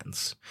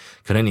fans.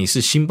 可能你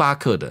是星巴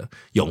克的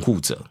拥护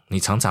者，你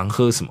常常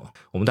喝什么？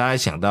我们大家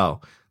想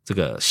到这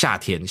个夏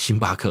天，星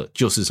巴克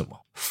就是什么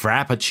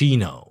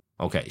Frappuccino.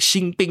 OK,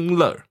 星冰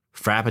乐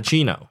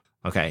Frappuccino.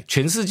 OK,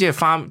 全世界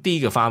第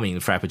一个发明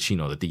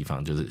Frappuccino 的地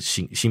方就是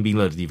星冰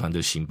乐的地方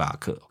就是星巴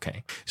克。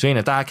OK, 所以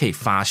呢，大家可以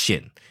发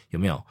现有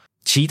没有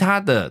其他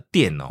的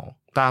店哦？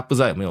大家不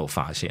知道有没有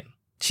发现？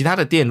其他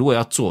的店如果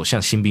要做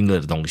像星冰乐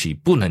的东西，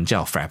不能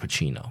叫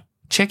Frappuccino.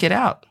 Check it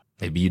out.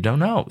 Maybe you don't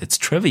know. It's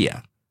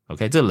trivia.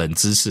 OK, 这冷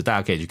知识大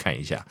家可以去看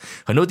一下。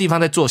很多地方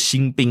在做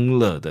星冰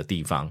乐的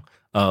地方，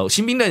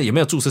星冰乐有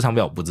没有注册商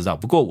标我不知道，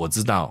不过我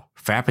知道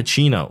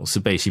Frappuccino 是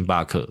被星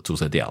巴克注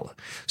册掉了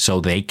 ，so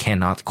they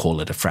cannot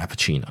call it a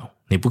Frappuccino.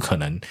 你不可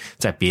能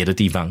在别的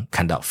地方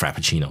看到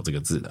Frappuccino 这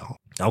个字的哦。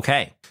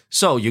OK,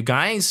 so you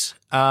guys,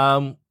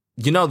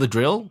 you know the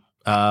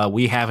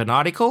drill.We have an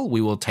article.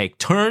 We will take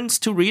turns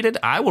to read it.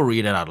 I will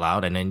read it out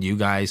loud, and then you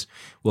guys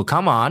will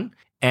come on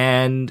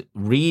and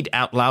read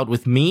out loud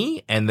with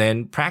me, and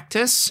then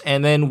practice,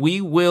 and then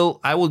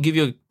I will give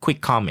you a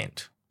quick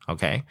comment,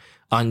 okay,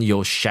 on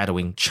your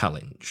shadowing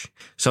challenge.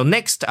 So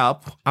next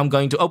up, I'm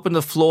going to open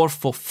the floor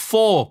for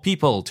 4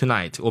 people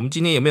tonight. 我们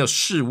今天有没有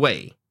4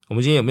位？我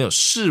们今天有没有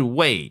4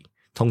位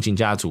通勤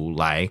家族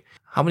来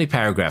？How many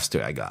paragraphs do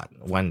I got?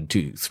 1,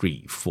 2,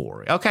 3,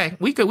 4. Okay,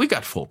 we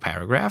got 4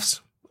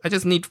 paragraphs.I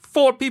just need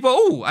 4 people.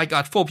 Oh, I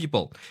got 4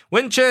 people.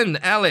 Wenchen,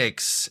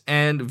 Alex,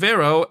 and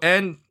Vero,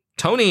 and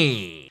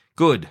Tony.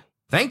 Good.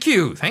 Thank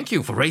you. Thank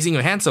you for raising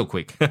your hand so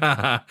quick.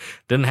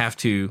 Didn't have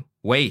to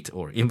wait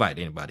or invite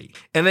anybody.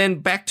 And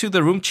then back to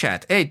the room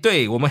chat.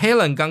 对，我们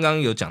Helen 刚刚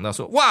有讲到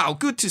说 Wow,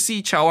 good to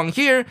see Chao Wang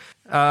here.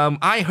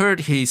 I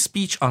heard his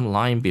speech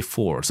online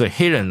before. 所以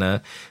Helen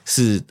呢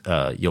是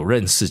有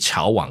认识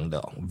乔王的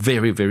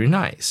Very, very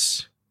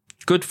nice.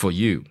 Good for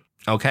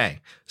you.Okay,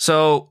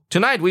 so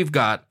tonight we've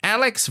got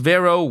Alex,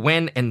 Vero,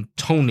 Wen, and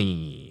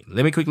Tony.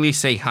 Let me quickly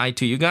say hi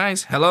to you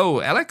guys.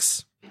 Hello,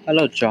 Alex.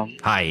 Hello, John.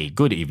 Hi,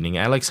 good evening,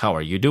 Alex. How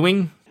are you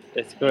doing?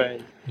 It's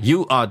great.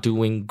 You are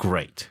doing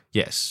great.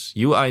 Yes,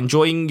 you are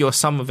enjoying your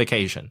summer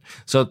vacation.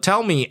 So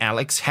tell me,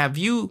 Alex, have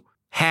you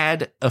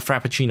had a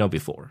Frappuccino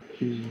before?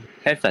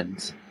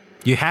 Haven't.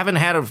 You haven't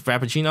had a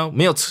Frappuccino?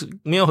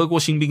 没有喝过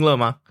星冰乐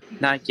吗？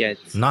 Not yet.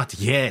 Not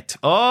yet.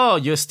 Oh,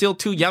 you're still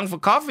too young for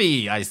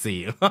coffee, I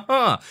see.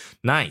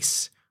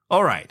 Nice.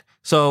 All right.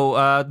 So,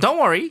 don't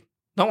worry.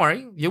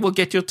 You will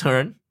get your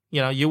turn.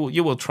 You know,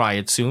 you will try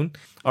it soon.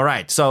 All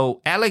right.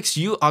 So, Alex,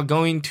 you are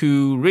going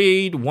to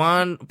read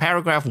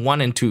paragraph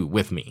 1 and 2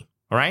 with me.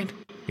 All right?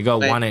 You go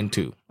 1 and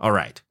 2. All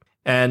right.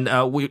 And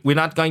we're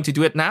not going to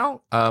do it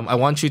now. I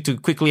want you to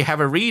quickly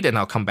have a read and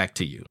I'll come back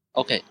to you.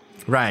 Okay.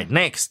 Right.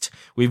 Next,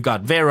 we've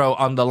got Vero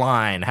on the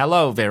line.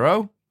 Hello,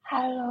 Vero.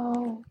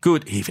 Hello.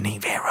 Good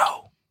evening,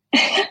 Vero.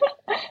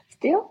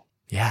 Still?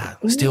 Yeah,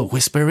 still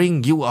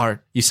whispering.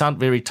 You sound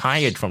very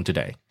tired from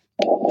today.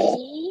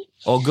 Okay.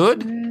 All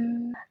good?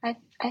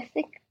 I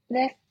think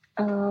that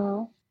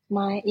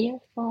my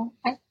earphone.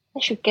 I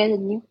should get a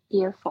new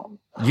earphone.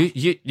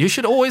 You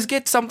should always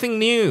get something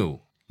new.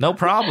 No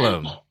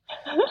problem.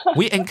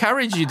 We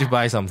encourage you to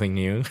buy something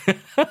new.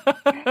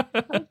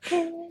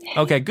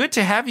 Okay, good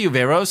to have you,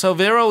 Vero. So,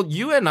 Vero,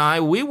 you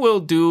and we will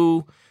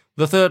do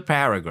the 3rd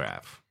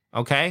paragraph.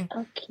 Okay?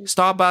 Okay.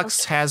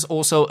 Starbucks has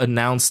also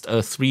announced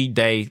a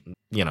 3-day,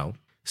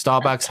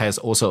 Starbucks has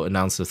also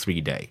announced a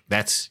 3-day.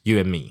 That's you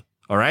and me.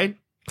 All right?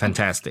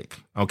 Fantastic.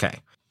 Okay.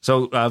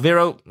 So,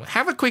 Vero,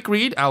 have a quick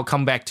read. I'll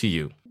come back to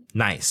you.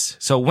 Nice.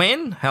 So,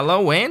 Wen,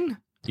 hello, Wen.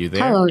 You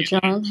there? Hello,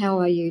 John. How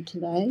are you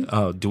today?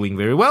 Doing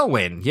very well,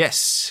 Wen.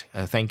 Yes.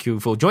 Thank you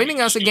for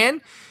joining us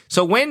again.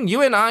 So, Wen,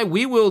 you and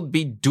we will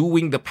be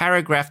doing the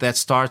paragraph that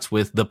starts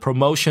with the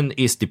promotion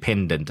is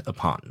dependent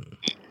upon.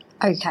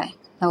 Okay.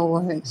 No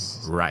worries.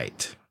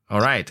 Right. All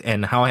right.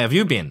 And how have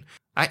you been?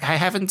 I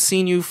haven't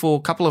seen you for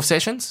a couple of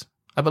sessions,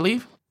 I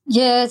believe.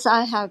 Yes,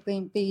 I have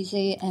been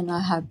busy and I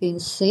have been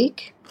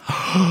sick.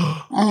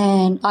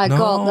 And I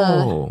got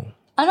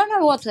I don't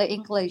know what the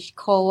English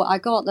called. I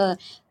got the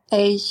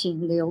A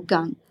型流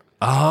感.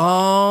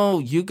 Oh,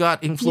 you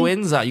got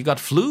influenza. You got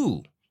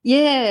flu.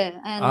 Yeah.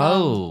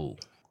 And,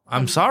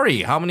 I'm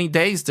sorry. How many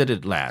days did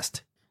it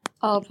last?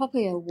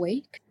 Probably a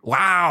week.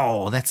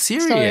 Wow, that's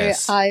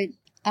serious. So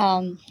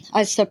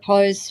I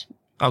suppose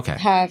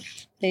have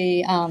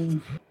the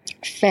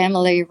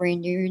family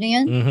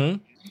reunion. Mm-hmm.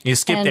 You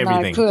skipped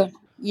everything.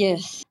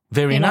 Yes.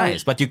 Very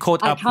nice. But you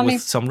caught up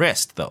with some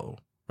rest though,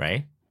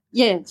 right?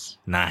 Yes.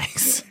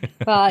 Nice.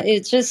 But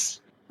it's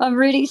just, I'm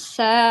really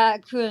sad I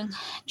couldn't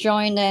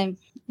join them,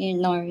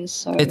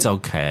 so. It's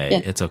okay.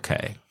 Yeah. It's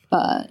okay.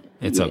 But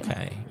it's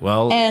okay.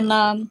 Well. And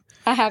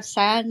I have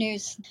sad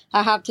news.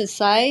 I have to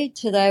say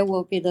today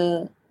will be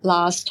the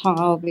last time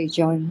I'll be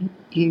joining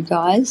you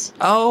guys.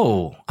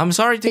 Oh, I'm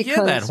sorry to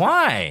hear that.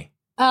 Why?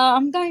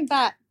 I'm going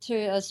back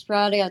to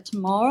Australia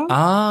tomorrow.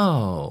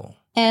 Oh.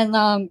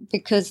 And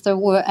because the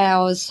work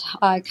hours,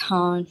 I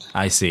can't.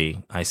 I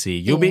see.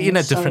 You'll be in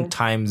a different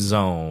time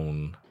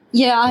zone.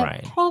 Yeah,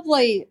 I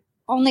probably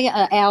only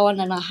an hour and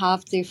a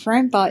half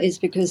different, but it's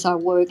because I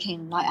work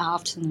in like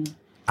afternoon.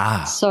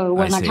 So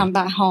when I come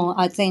back home,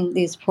 I think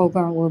this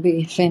program will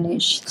be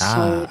finished.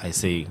 So, I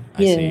see.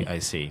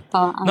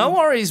 No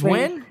worries,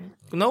 Wen.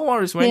 No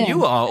worries, Wen.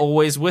 You are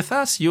always with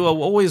us. You are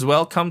always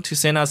welcome to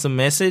send us a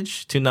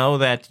message to know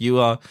that you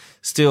are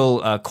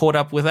still caught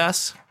up with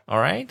us. All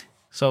right?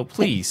 So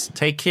please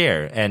take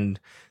care. And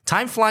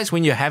time flies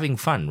when you're having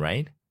fun,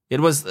 right?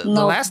 It was the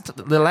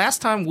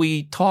last time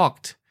we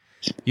talked.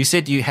 You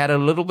said you had a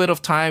little bit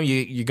of time.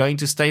 You're going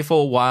to stay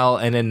for a while,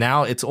 and then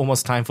now it's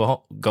almost time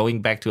for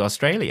going back to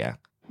Australia.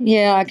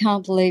 Yeah, I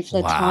can't believe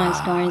the time's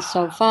going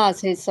so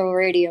fast. It's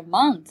already a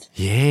month.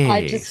 Yes.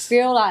 I just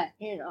feel like,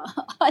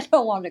 I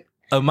don't want to.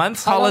 A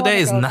month's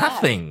holiday is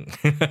nothing.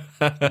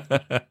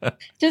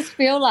 Just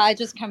feel like I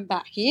just come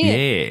back here.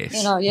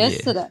 Yes.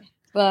 Yesterday.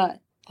 Yes. But,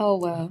 oh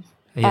well.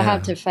 Yeah. I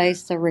have to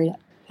face the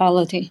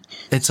reality.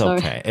 It's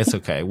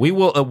okay. We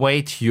will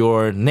await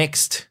your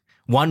next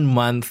 1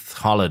 month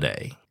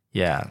holiday.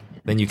 Yeah.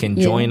 Then you can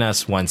join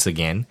us once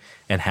again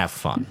and have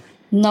fun.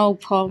 No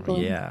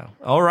problem. Yeah.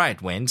 All right,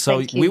 Wen.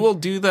 So we will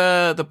do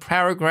the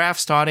paragraph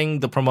starting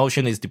the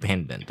promotion is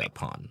dependent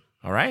upon.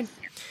 All right?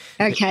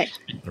 Okay.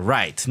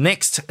 Right.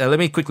 Next, let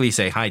me quickly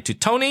say hi to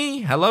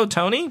Tony. Hello,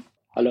 Tony.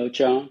 Hello,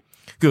 John.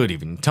 Good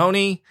evening,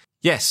 Tony.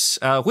 Yes,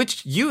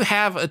 which you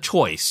have a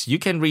choice. You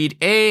can read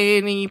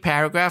any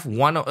paragraph,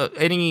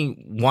 any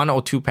one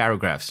or two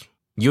paragraphs.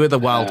 You're the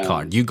wild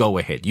card. You go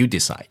ahead. You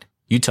decide.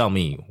 You tell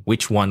me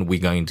which one we're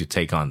going to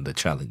take on the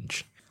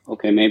challenge.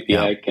 Okay, maybe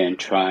I can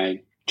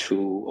try 2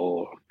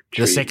 or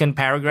 3. The second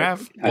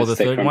paragraph or the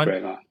third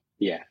one?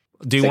 Yeah.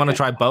 Do you want to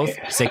try both,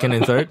 second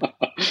and third?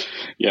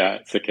 Yeah,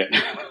 second.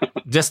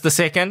 Just the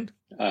second?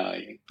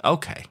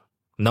 Okay,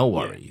 no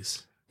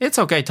worries. Yeah. It's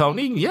okay,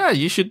 Tony. Yeah,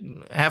 you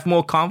should have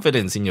more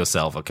confidence in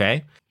yourself,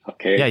 okay?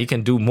 Okay. Yeah, you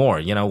can do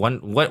more.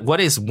 What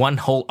is one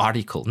whole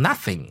article?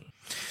 Nothing.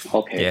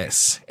 Okay.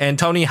 Yes. And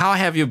Tony, how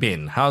have you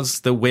been? How's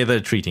the weather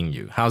treating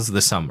you? How's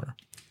the summer?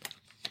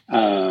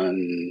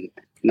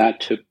 Not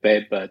too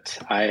bad, but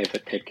I have to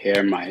take care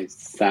of my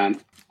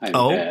son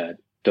and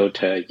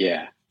daughter.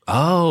 Yeah.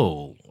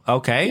 Oh,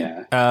 okay.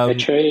 Yeah.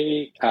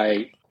 Actually,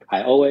 I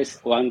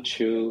always want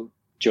to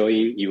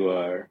join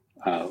your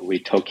we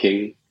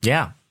talking.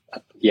 Yeah.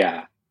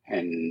 Yeah.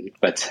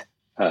 But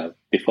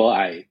before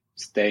I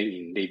stay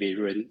in living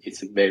room,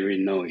 it's very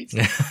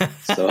noisy,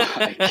 so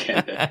I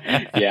can't.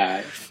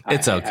 Yeah,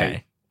 it's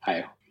okay.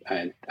 I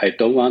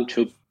don't want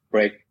to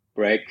break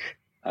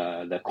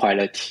the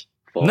quality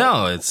for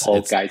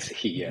all guys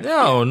here.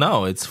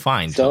 No, it's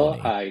fine. So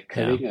Tony. I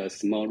clean a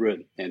small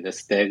room and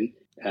stand.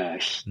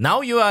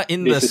 Now you are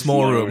in the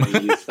small room.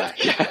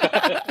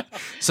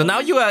 So now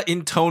you are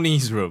in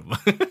Tony's room.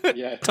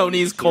 Yeah,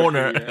 Tony's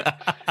corner.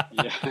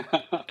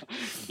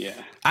 Yeah.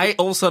 I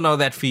also know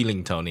that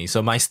feeling, Tony.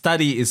 So my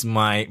study is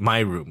my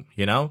room,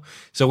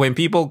 So when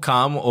people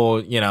come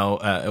or,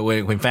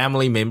 when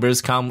family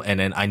members come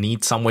and then I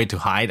need somewhere to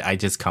hide, I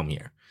just come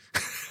here.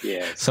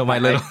 Yeah. So my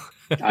little...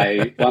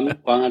 I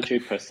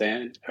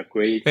 100%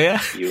 agree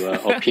your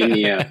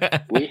opinion.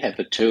 We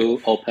have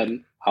to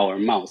open our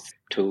mouth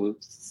to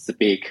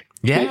speak.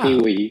 Yeah.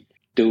 Maybe we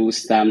do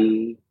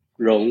some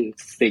wrong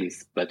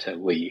things, but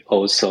we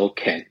also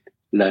can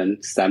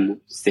learn some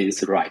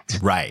things right.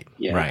 Right.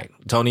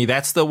 Tony,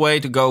 that's the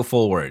way to go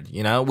forward.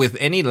 With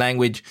any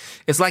language,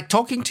 it's like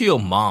talking to your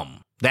mom.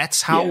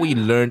 That's how we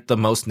learned the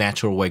most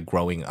natural way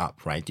growing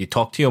up, right? You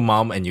talk to your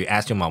mom and you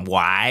ask your mom,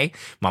 why?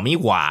 Mommy,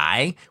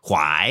 why?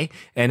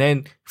 And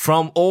then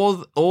from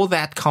all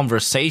that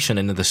conversation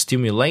and the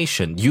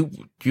stimulation, you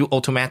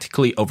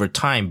automatically over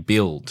time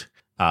build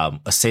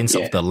a sense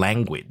of the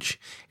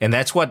language. And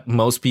that's what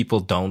most people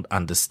don't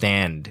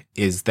understand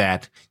is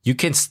that you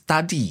can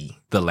study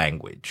the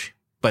language,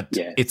 but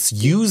it's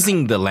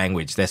using the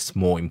language that's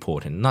more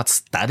important, not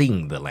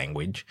studying the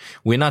language.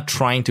 We're not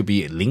trying to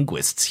be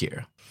linguists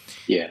here.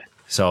 Yeah.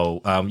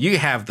 So you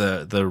have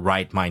the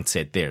right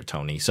mindset there,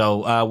 Tony.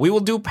 So we will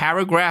do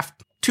paragraph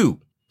 2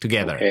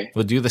 together. Okay.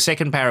 We'll do the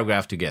second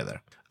paragraph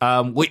together.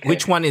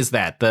 Which one is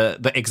that?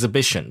 The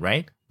exhibition,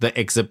 right? The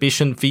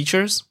exhibition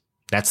features?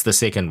 That's the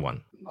second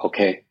one.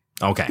 Okay.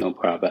 No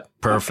problem.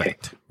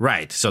 Perfect. Okay.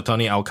 Right. So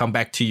Tony, I'll come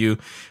back to you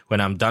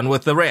when I'm done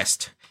with the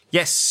rest.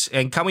 Yes.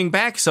 And coming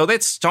back, so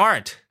let's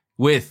start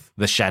with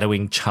the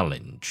shadowing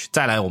challenge.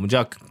 再来，我们就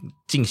要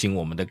进行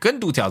我们的跟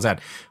读挑战.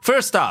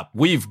 First up,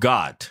 we've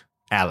got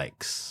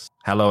Alex.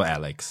 Hello,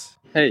 Alex.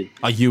 Hey.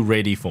 Are you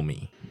ready for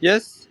me?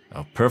 Yes.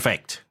 Oh,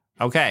 perfect.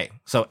 Okay.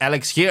 So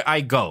Alex, here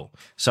I go.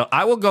 So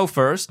I will go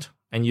first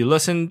and you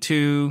listen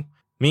to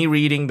me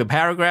reading the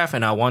paragraph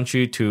and I want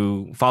you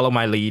to follow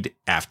my lead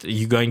after.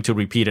 You're going to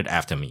repeat it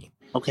after me.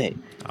 Okay.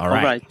 All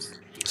right.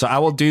 So I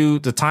will do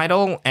the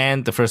title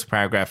and the first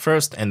paragraph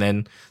first, and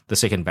then the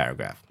second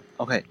paragraph.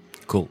 Okay.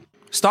 Cool.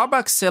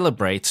 Starbucks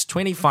celebrates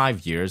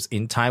 25 years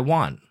in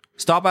Taiwan.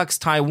 Starbucks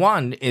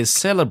Taiwan is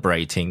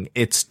celebrating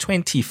its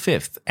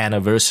 25th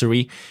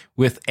anniversary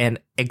with an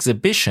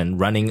exhibition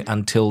running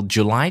until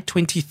July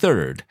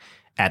 23rd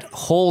at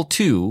Hall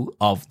 2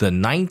 of the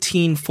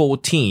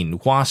 1914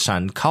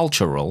 Huashan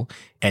Cultural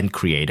and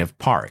Creative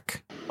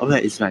Park.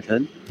 Okay, it's my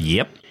turn.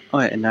 Yep.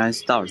 Okay, and I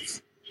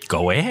start.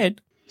 Go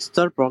ahead.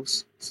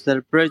 Starbucks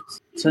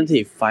celebrates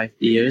 25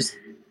 years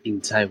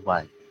in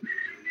Taiwan.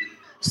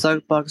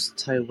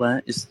 Starbucks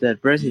Taiwan is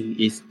celebrating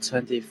its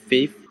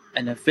 25th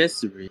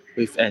anniversary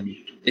with an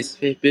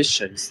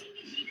exhibition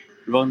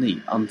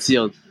running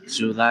until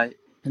July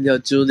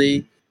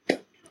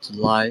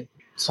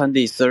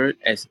 23rd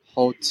at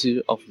Hall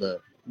 2 of the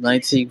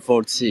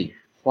 1914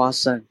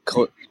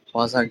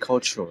 Huashan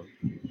Cultural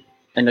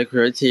and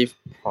Creative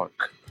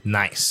Park.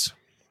 Nice.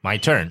 My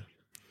turn.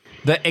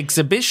 The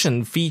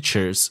exhibition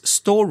features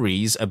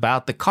stories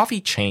about the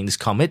coffee chain's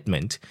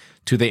commitment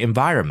to the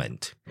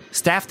environment,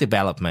 staff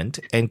development,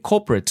 and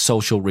corporate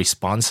social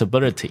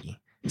responsibility,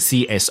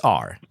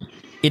 CSR.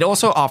 It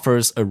also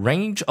offers a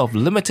range of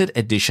limited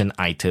edition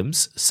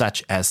items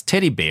such as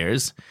teddy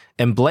bears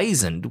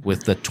emblazoned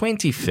with the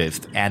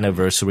 25th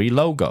anniversary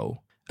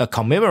logo, a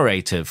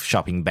commemorative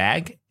shopping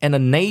bag, and a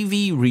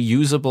navy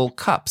reusable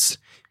cups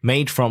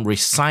made from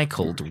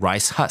recycled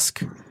rice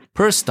husk,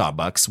 per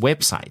Starbucks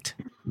website.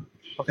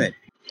 Okay,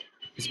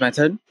 it's my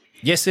turn?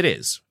 Yes, it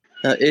is.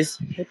 The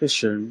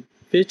exhibition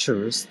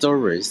features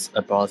stories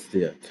about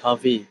the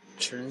coffee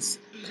chain's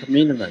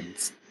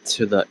commitment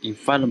to the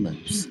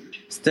environment,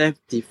 staff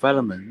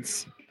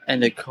development,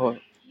 and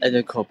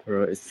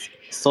corporate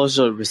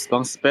social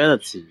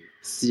responsibility,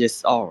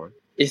 CSR.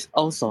 It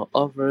also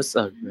offers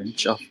a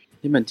range of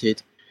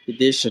limited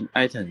edition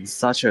items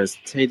such as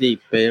teddy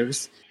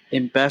bears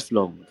and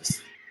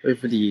bathrooms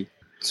with the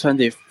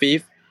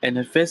 25th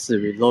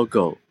anniversary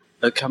logo,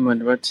 a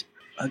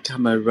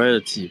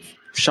commemorative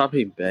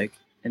shopping bag,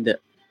 and the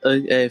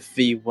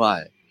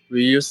NFVY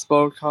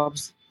reusable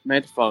cups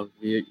made from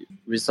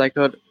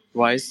recycled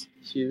rice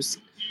husk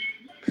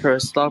per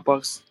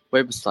Starbucks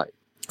website.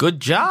 Good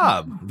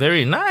job.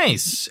 Very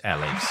nice,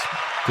 Alex.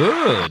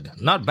 Good.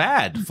 Not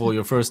bad for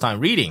your first time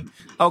reading.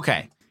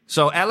 Okay.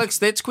 So,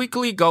 Alex, let's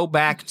quickly go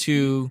back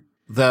to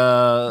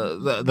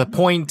the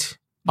point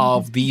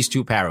of these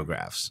two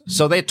paragraphs.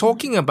 So they're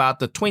talking about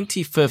the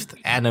 25th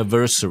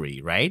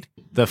anniversary, right?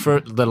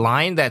 The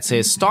line that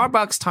says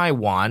Starbucks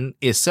Taiwan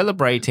is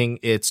celebrating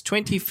its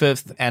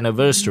 25th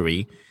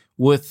anniversary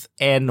with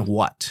an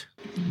what?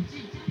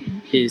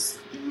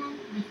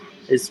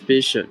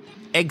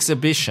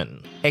 Exhibition.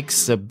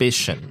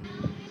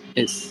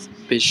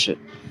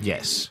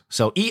 Yes.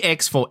 So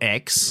EX for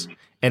X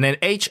and then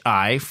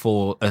HI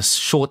for a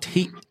short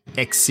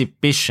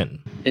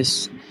exhibition.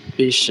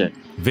 Exhibition.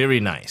 Very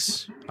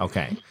nice.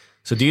 Okay.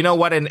 So do you know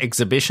what an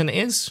exhibition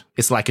is?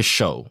 It's like a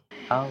show.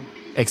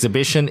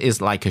 Exhibition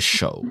is like a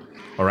show.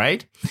 All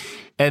right.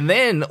 And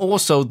then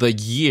also the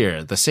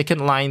year, the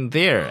second line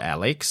there,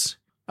 Alex.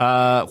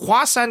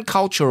 Huashan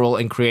Cultural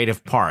and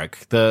Creative Park,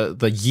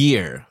 the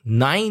year,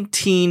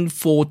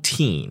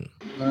 1914.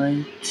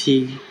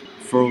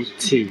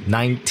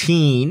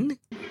 19,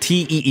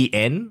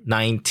 T-E-E-N,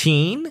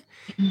 19,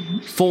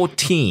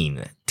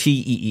 14,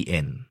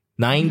 T-E-E-N,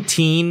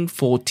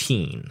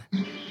 1914.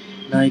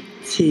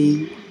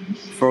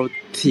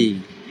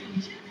 1914.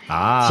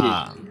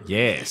 Ah,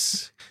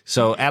 yes.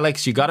 So,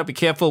 Alex, you got to be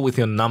careful with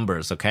your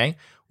numbers, okay?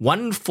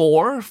 14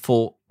 for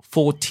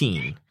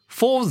 14.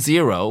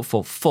 40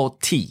 for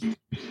 40.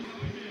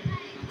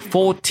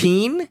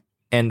 14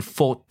 and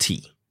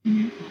 40.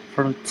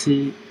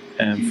 40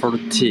 and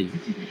 40.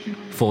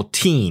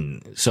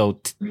 14. So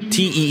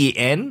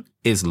T-E-E-N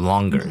is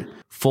longer.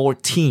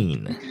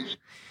 14.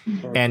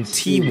 And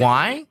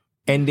T-Y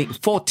ending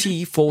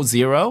 40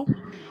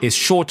 is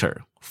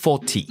shorter.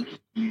 40.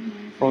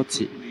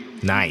 40.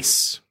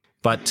 Nice.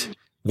 But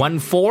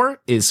 14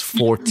 is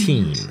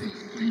 14.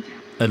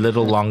 A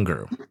little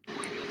longer.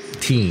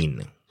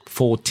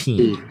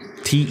 14.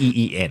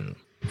 T-E-E-N.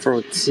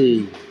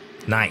 14.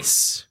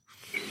 Nice.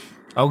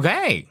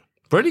 Okay.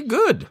 Pretty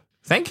good.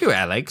 Thank you,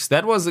 Alex.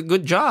 That was a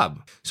good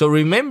job. So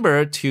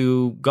remember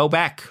to go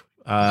back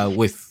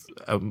with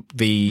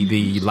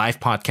the live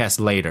podcast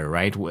later,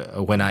 right?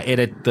 When I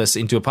edit this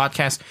into a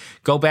podcast,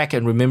 go back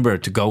and remember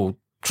to go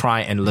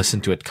try and listen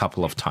to it a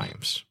couple of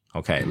times.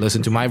 Okay,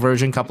 listen to my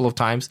version a couple of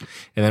times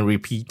and then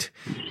repeat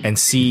and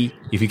see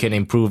if you can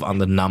improve on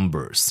the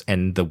numbers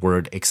and the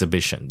word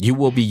exhibition. You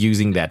will be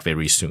using that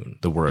very soon,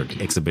 the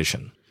word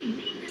exhibition.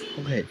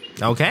 Okay.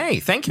 Okay,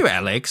 thank you,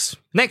 Alex.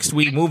 Next,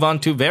 we move on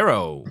to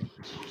Vero.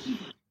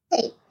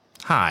 Hey.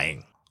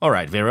 Hi. All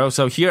right, Vero,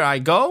 so here I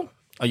go.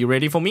 Are you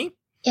ready for me?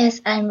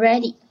 Yes, I'm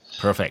ready.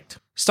 Perfect.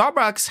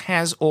 Starbucks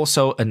has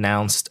also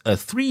announced a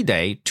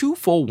 3-day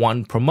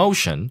 2-for-1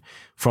 promotion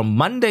from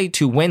Monday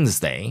to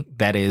Wednesday,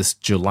 that is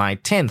July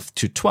 10th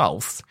to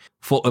 12th,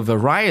 for a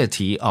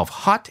variety of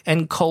hot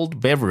and cold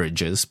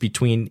beverages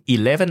between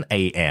 11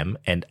 a.m.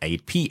 and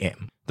 8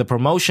 p.m. The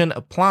promotion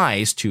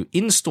applies to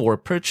in-store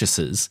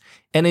purchases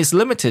and is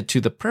limited to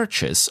the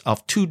purchase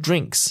of 2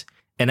 drinks,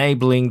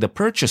 enabling the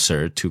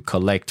purchaser to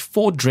collect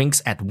 4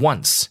 drinks at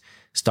once,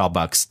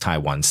 Starbucks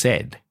Taiwan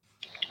said.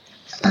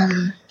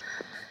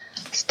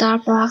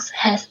 Starbucks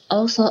has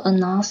also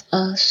announced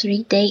a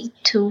 3-day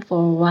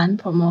 2-for-1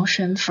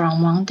 promotion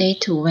from Monday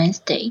to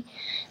Wednesday,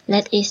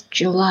 that is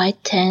July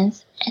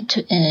 10th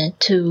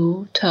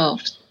to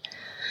 12th,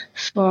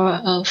 for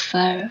a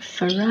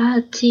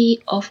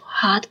variety of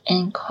hot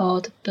and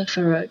cold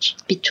beverage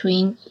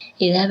between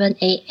 11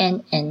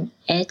 a.m. and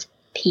 8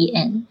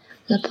 p.m.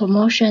 The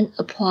promotion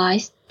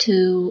applies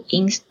to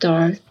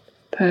in-store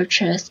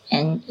purchase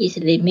and is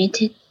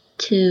limited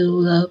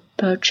to the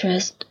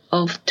purchase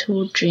of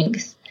 2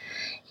 drinks,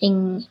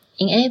 enabling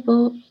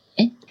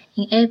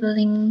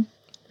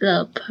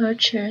the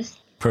purchaser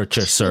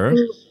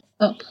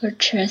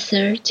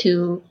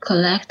to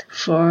collect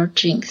 4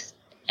 drinks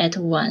at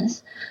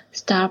once,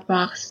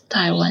 Starbucks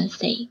Taiwan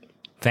said.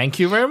 Thank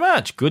you very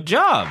much. Good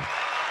job.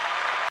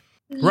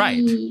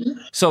 Right.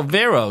 So,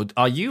 Vero,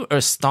 are you a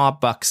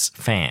Starbucks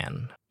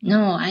fan?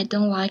 No, I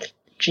don't like to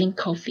drink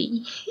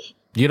coffee.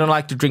 You don't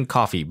like to drink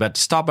coffee, but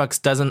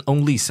Starbucks doesn't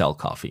only sell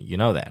coffee. You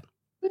know that.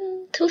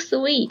 Too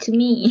sweet to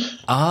me.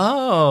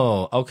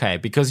 Oh, okay.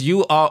 Because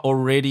you are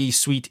already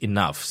sweet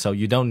enough, so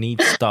you don't need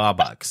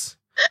Starbucks.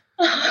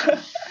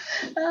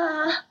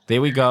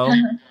 There we go.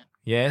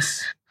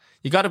 Yes.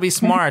 You got to be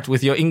smart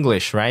with your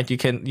English, right? You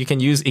can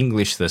use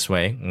English this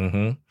way.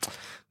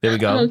 There we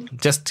go. Okay.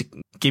 Just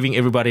giving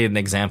everybody an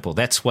example.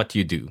 That's what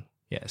you do.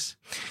 Yes.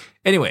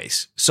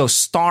 Anyways, so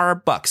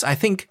Starbucks. I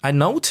think I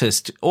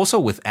noticed also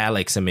with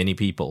Alex and many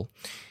people,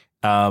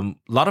 a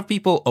lot of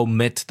people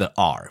omit the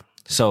R.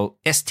 So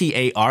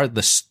S-T-A-R,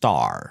 the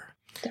star.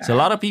 So a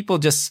lot of people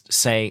just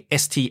say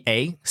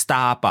S-T-A,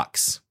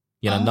 Starbucks.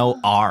 No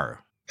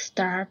R.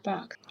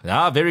 Starbucks.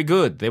 Ah, very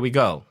good. There we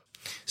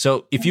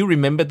go.So if you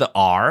remember the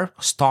R,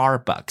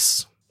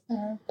 Starbucks.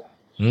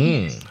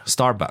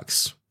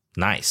 Starbucks.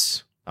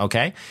 Nice.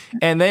 Okay.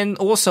 And then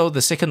also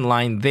the second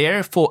line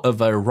there for a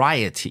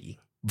variety.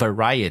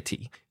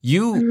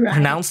 You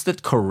pronounced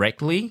it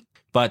correctly,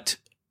 but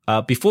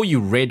before you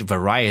read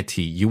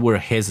variety, you were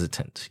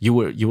hesitant. You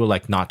were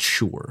like not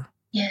sure.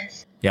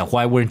 Yes. Yeah.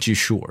 Why weren't you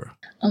sure?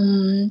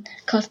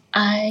 'Cause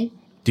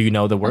Do you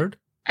know the word?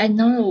 I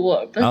know the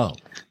word, but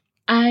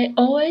I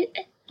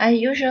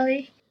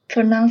usually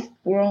pronounce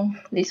wrong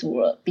this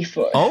word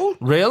before. Oh,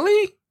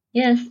 really?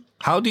 Yes.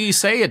 How do you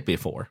say it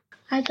before?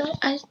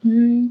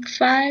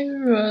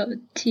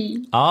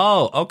 Variety.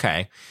 Oh,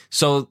 okay.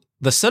 So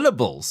the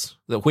syllables,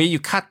 where you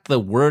cut the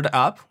word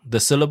up, the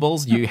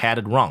syllables, you had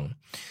it wrong.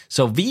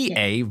 So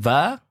V-A,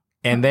 va,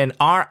 and then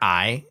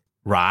R-I,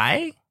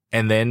 ri,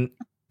 and then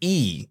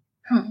E,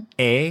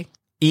 A,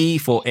 E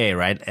for A,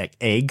 right?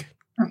 Egg,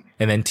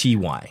 and then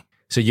T-Y.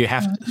 So you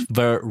have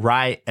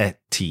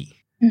variety.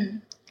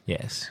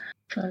 Yes.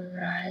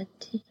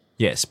 Variety.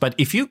 Yes, but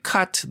if you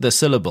cut the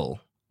syllable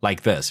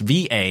like this,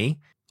 V-A-R-I-E-T-Y,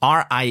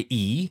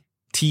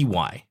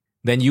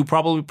 then you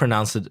probably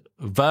pronounce it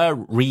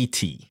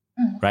variety,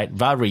 right?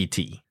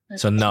 Variety.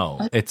 So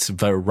no, it's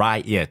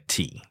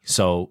variety.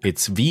 So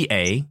it's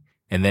V-A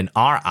and then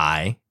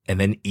R-I and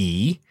then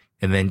E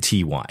and then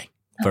T-Y.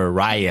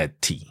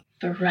 Variety.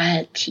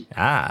 Variety.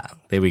 Ah,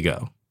 there we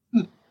go.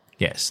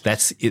 Yes,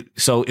 that's it.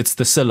 So it's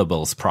the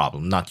syllables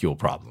problem, not your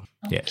problem.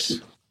 Okay. Yes.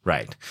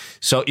 Right.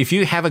 So if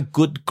you have a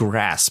good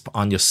grasp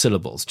on your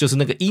syllables, 就是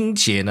那个音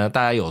节呢，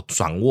大家有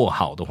掌握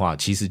好的话，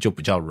其实就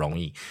比较容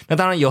易。那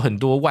当然有很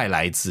多外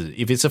来字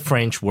if it's a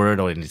French word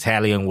or an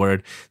Italian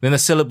word, then the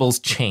syllables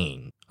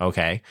change.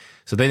 Okay?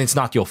 So then it's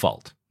not your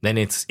fault. Then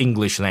it's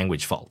English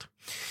language fault.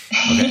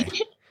 Okay?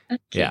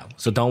 Yeah.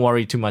 So don't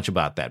worry too much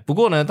about that. 不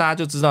过呢，大家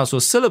就知道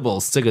说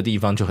syllables 这个地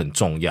方就很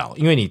重要，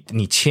因为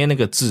你切那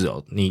个字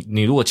哦，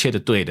你如果切得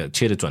对的，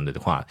切得准的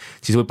话，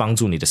其实会帮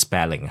助你的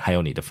spelling 还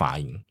有你的发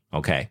音。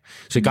Okay.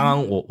 所以刚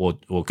刚我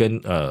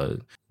跟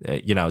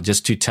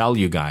just to tell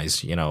you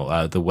guys,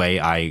 the way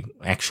I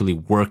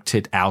actually worked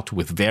it out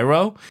with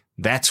Vero,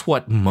 that's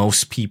what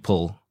most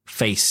people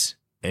face,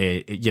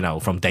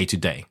 from day to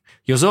day.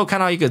 有时候看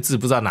到一个字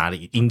不知道哪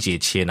里音节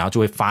切，然后就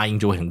会发音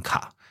就会很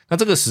卡。那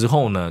这个时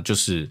候呢，就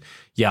是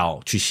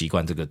要去习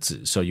惯这个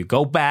字。So you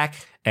go back,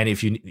 and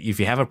if you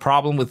have a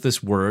problem with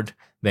this word,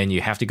 then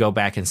you have to go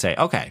back and say,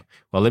 okay,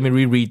 well, let me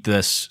reread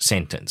this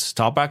sentence.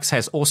 Starbucks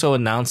has also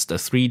announced a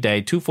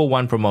 3-day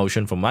 2-for-1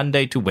 promotion from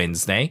Monday to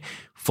Wednesday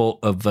for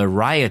a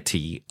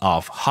variety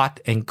of hot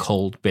and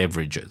cold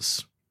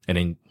beverages. And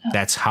then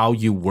that's how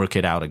you work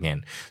it out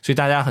again. 所以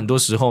大家很多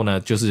时候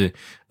呢，就是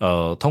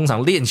通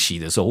常练习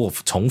的时候或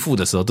重复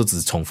的时候，都只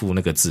是重复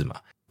那个字嘛。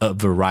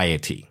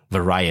variety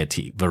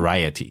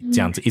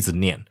这样子一直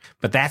念。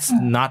But that's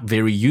not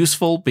very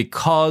useful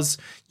because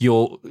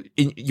your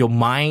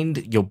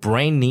mind, your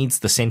brain needs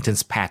the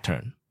sentence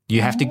pattern.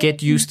 You have to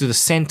get used to the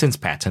sentence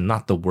pattern,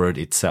 not the word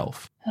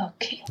itself.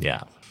 Okay.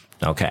 Yeah.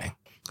 Okay.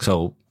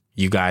 So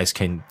you guys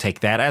can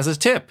take that as a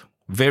tip.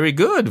 Very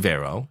good,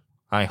 Vero.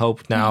 I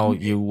hope now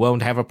you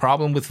won't have a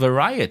problem with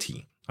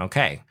variety.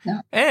 Okay.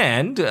 No.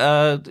 And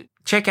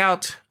check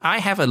out, I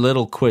have a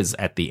little quiz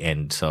at the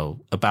end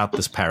about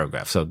this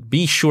paragraph. So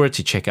be sure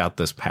to check out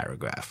this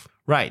paragraph.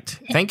 Right.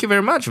 Thank you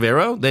very much,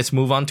 Vero. Let's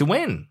move on to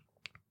Wen.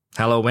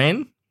 Hello,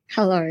 Wen.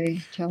 Hello,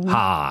 John.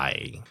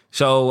 Hi.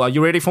 So are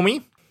you ready for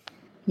me?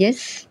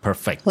 Yes.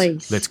 Perfect.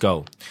 Please. Let's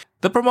go.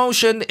 The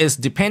promotion is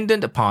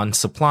dependent upon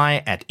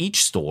supply at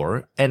each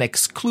store and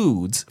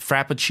excludes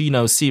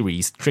Frappuccino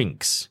series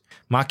drinks,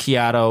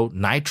 macchiato,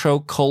 nitro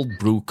cold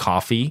brew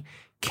coffee,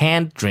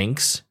 canned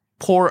drinks,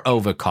 pour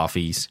over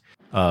coffees,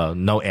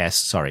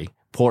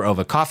 pour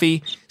over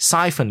coffee,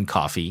 siphon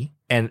coffee,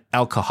 and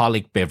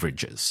alcoholic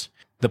beverages.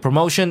 The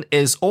promotion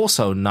is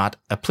also not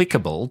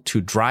applicable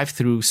to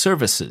drive-through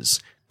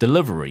services,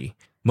 delivery,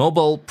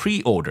 mobile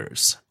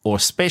pre-orders, or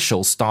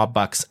special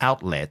Starbucks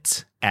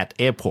outlets at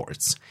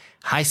airports,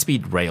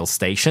 high-speed rail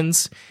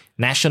stations,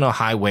 national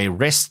highway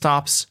rest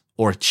stops,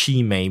 or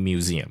Chimay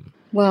Museum.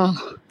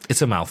 Well,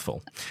 it's a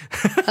mouthful.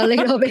 A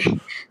little bit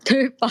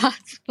too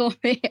fast for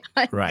me.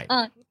 Right.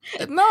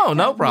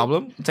 No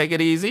problem. Take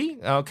it easy.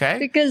 Okay.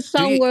 Because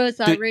some words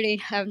I really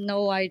have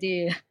no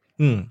idea.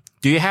 Do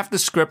you have the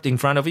script in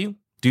front of you?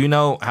 Do you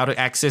know how to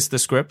access the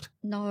script?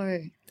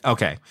 No.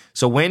 Okay.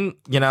 So when,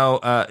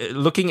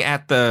 looking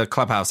at the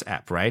Clubhouse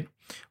app, right?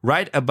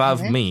 Right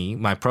above me,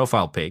 my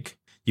profile pic,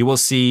 you will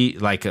see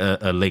like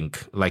a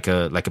link, like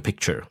a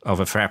picture of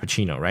a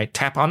Frappuccino, right?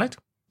 Tap on it.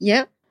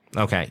 Yep.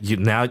 Okay.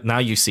 Now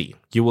you see.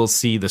 You will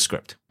see the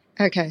script.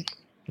 Okay.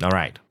 All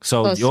right.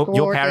 So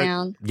your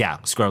down. Yeah,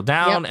 scroll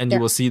down and you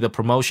will see the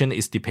promotion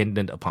is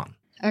dependent upon.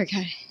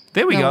 Okay.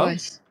 There we go.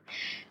 Worries.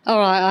 All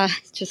right,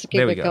 just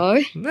give it a go.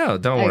 No,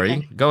 don't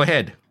worry. Go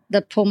ahead.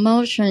 The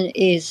promotion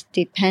is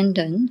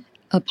dependent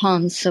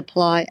upon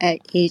supply at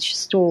each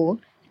store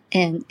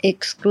and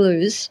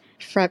excludes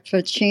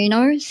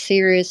Frappuccino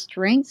series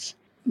drinks,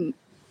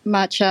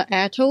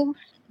 macchiato,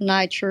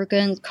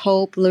 nitrogen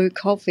cold brew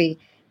coffee,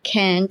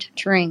 canned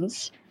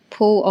drinks,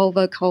 pour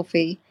over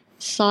coffee,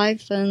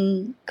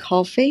 siphon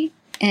coffee,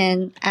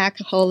 and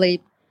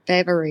alcoholic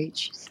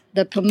beverages.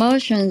 The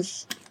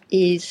promotions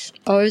is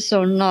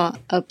also not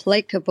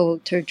applicable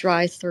to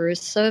drive-through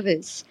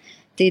service,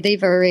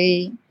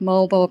 delivery,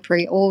 mobile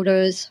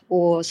pre-orders,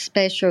 or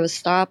special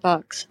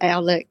Starbucks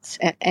outlets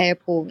at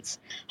airports,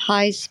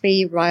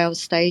 high-speed rail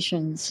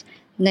stations,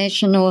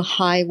 national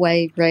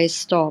highway rest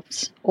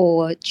stops,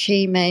 or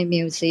Chimay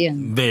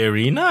Museum.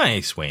 Very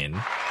nice,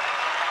 Wen.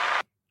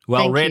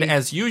 Well read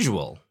as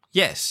usual.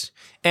 Yes.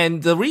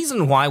 And the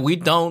reason why we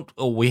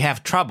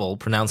have trouble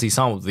pronouncing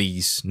some of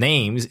these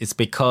names is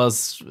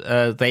because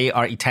they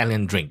are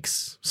Italian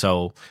drinks.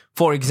 So,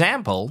 for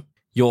example,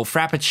 your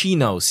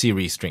Frappuccino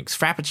series drinks.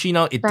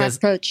 Frappuccino.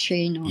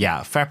 Yeah,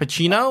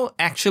 Frappuccino,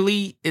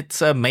 actually,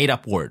 it's a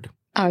made-up word.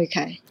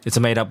 Okay. It's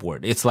a made-up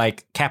word. It's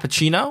like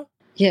cappuccino.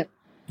 Yep.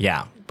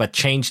 Yeah, but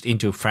changed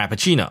into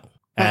Frappuccino.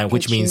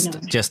 Which means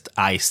just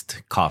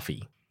iced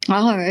coffee.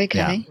 Oh, okay.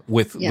 Yeah,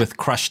 with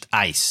crushed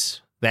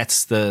ice.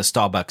 That's the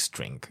Starbucks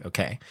drink,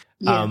 okay?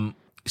 Yeah.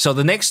 So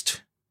the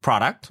next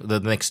product, the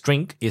next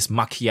drink is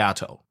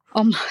macchiato.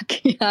 Oh,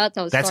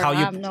 macchiato. That's how you.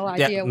 I have no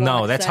idea.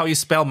 That's how you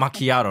spell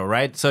macchiato,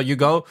 right? So you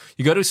go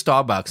to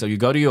Starbucks or you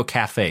go to your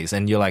cafes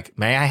and you're like,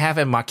 may I have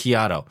a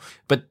macchiato?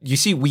 But you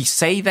see, we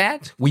say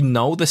that, we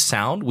know the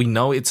sound, we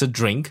know it's a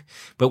drink,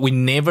 but we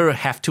never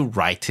have to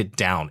write it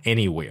down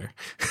anywhere.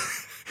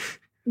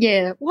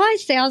 Yeah, why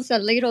it sounds a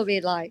little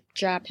bit like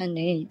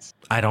Japanese?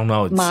 I don't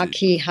know.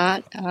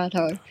 Macchiato.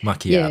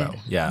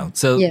 Yeah.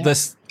 So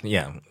this,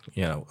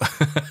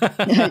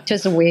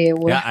 just a weird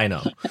word. Yeah, I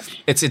know.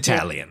 It's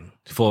Italian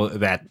for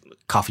that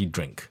coffee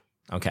drink.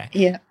 Okay.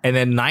 Yeah. And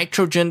then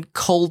nitrogen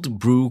cold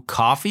brew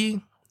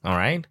coffee. All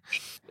right.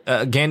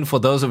 Again, for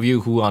those of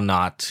you who are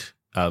not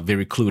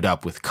very clued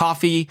up with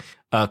coffee,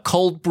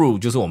 cold brew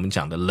就是我们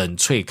讲的冷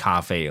萃咖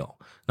啡哦。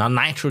然后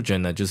nitrogen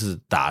呢就是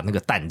打那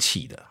个氮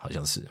气的，好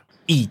像是。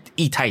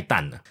液态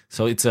氮.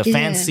 So it's a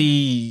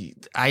fancy,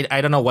 I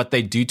don't know what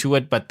they do to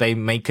it, but they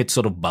make it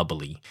sort of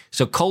bubbly.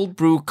 So cold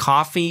brew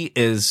coffee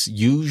is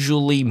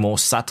usually more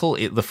subtle.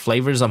 The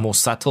flavors are more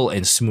subtle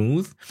and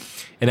smooth.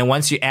 And then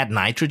once you add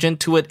nitrogen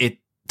to it, it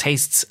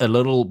tastes a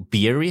little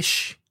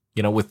beerish,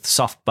 with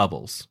soft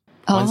bubbles.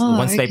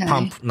 Once they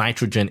pump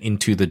nitrogen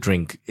into the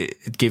drink,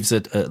 it gives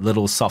it a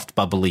little soft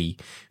bubbly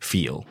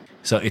feel.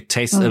 So it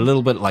tastes a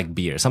little bit like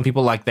beer. Some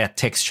people like that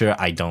texture.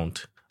 I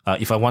don't.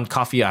 If I want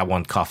coffee, I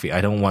want coffee.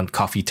 I don't want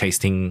coffee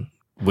tasting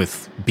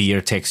with beer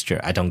texture.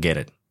 I don't get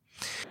it.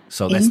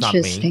 So that's not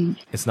me.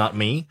 It's not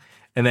me.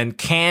 And then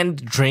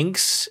canned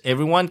drinks,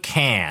 everyone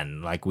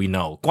can, like we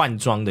know, 罐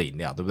装的饮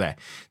料，对不对？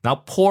然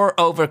后 pour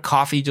over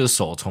coffee 就是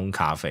手冲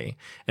咖啡。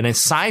And then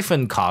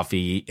siphon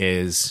coffee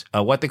is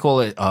what they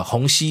call it,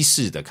 虹吸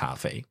式的咖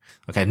啡。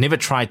Okay, never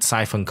tried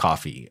siphon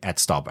coffee at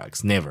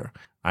Starbucks, never.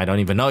 I don't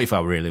even know if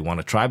I really want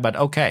to try, but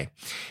okay.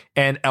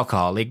 And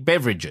alcoholic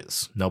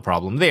beverages, no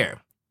problem there.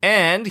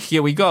 And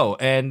here we go.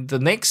 And the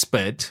next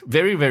bit,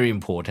 very, very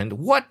important.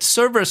 What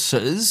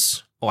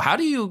services or how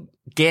do you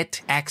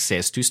get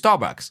access to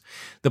Starbucks?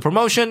 The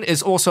promotion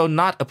is also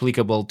not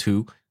applicable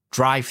to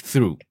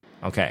drive-through.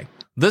 Okay.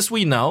 This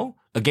we know.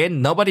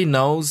 Again, nobody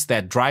knows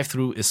that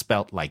drive-through is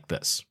spelled like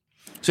this.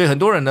 所以很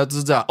多人都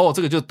知道，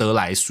这个就是得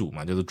来速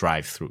嘛，就是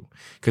drive-through.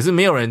 可是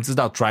没有人知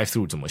道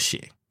drive-through 怎么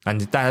写。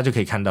大家就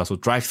可以看到说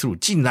drive-through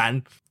竟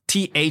然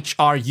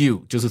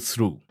THRU 就是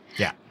through.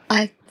 Yeah.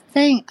 I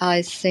think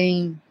I've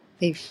seen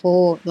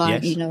before,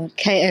 like, yes.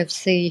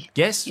 KFC.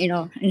 Yes.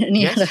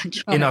 Yes.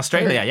 In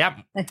Australia, yeah.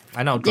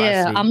 I know drive-through.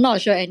 Yeah, I'm not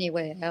sure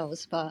anywhere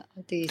else, but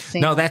I do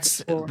think no,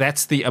 that's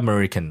the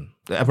American.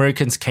 The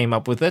Americans came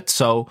up with it.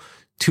 So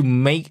to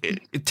make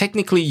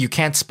technically you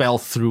can't spell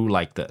through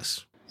like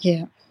this.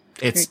 Yeah.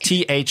 It's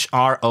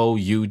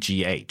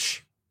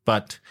THROUGH.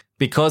 But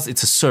because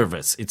it's a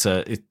service, it's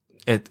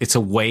a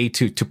way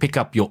to pick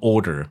up your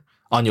order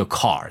on your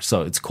car.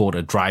 So it's called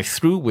a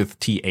drive-through with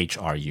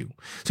THRU.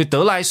 所以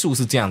得来速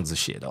是这样子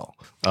写的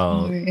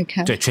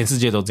okay. 对，全世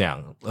界都这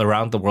样。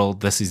Around the world,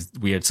 this is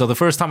weird. So the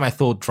first time I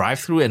thought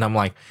drive-through, and I'm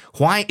like,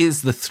 why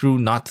is the through,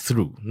 not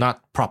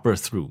proper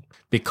through?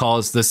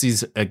 Because this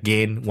is,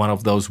 again, one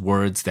of those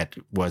words that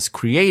was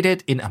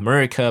created in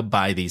America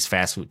by these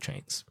fast food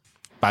chains.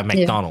 By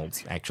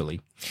McDonald's, actually.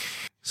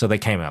 So they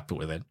came up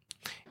with it.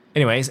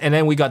 Anyways, and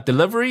then we got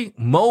delivery,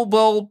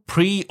 mobile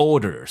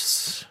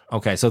pre-orders.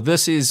 Okay, so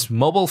this is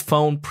mobile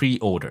phone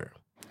pre-order.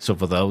 So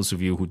for those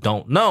of you who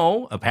don't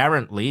know,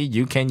 apparently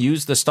you can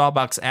use the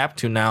Starbucks app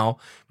to now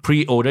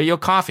pre-order your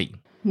coffee.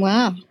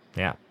 Wow.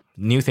 Yeah,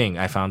 new thing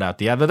I found out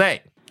the other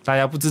day. 大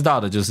家不知道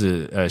的就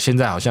是现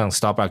在好像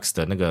Starbucks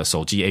的那个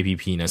手机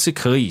APP 呢是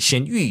可以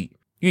先预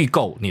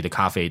购你的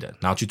咖啡的，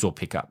然后去做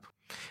pick up.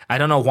 I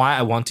don't know why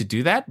I want to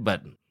do that,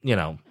 but,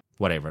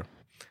 whatever.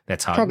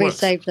 That's how Probably it works.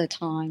 save the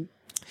time.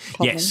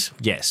 Probably.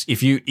 Yes.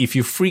 If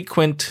you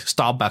frequent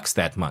Starbucks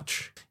that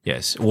much,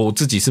 yes. 我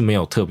自己是没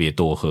有特别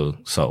多喝,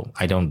 so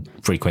I don't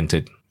frequent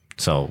it,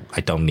 so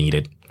I don't need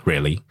it,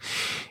 really.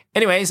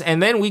 Anyways,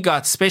 and then we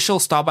got special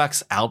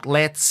Starbucks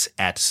outlets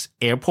at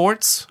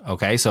airports.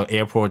 Okay, so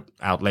airport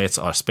outlets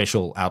are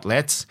special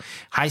outlets.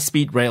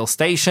 High-speed rail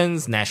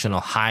stations,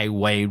 national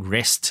highway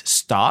rest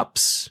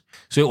stops.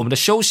 所以我们的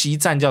休息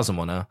站叫什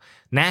么呢?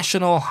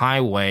 National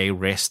Highway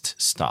Rest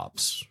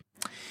Stops.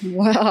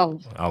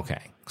 Wow. Okay.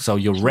 So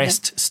your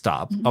rest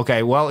stop.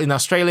 Okay. Well, in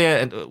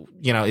Australia,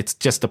 it's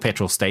just a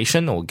petrol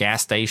station or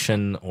gas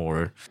station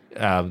or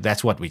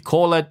that's what we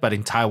call it. But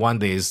in Taiwan,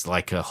 there's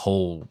like a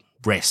whole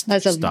rest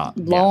stop. That's a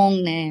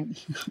long name.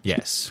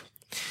 Yes.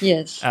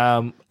 Yes.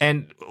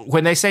 And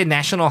when they say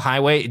national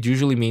highway, it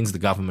usually means the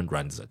government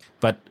runs it.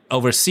 But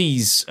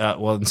overseas,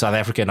 in South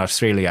Africa and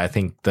Australia, I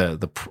think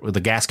the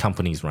gas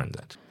companies run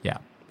it. Yeah.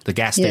 The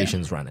gas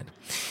stations run it.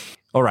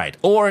 All right.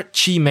 Or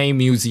Chimay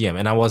Museum.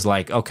 And I was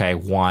like, okay,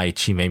 why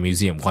Chimay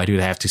Museum? Why do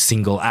they have to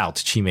single out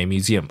Chimay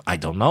Museum? I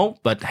don't know.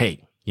 But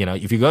hey,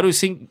 if you go to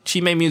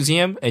Chimay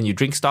Museum and you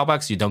drink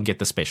Starbucks, you don't get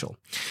the special.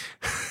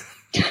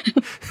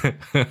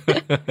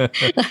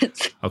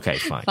 Okay,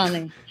 fine.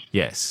 Funny.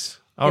 Yes.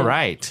 All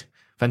right.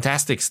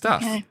 Fantastic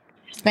stuff. Okay.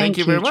 Thank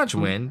you very much,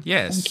 Win.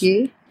 Yes. Thank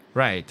you.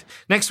 Right.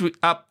 Next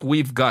up,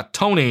 we've got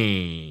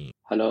Tony.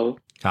 Hello.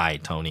 Hi,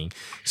 Tony.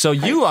 So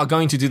you are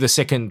going to do the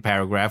second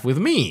paragraph with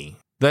me.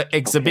 The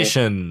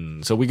exhibition.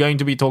 Okay. So we're going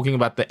to be talking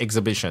about the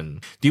exhibition.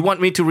 Do you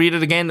want me to read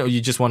it again or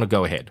you just want to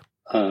go ahead?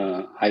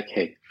 I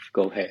can.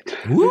 Go ahead.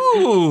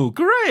 Ooh,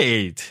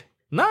 great.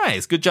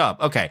 Nice. Good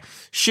job. Okay.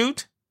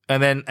 Shoot.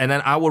 And then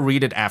I will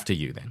read it after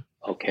you then.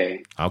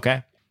 Okay.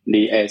 Okay.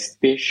 The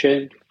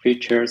exhibition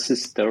features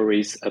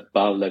stories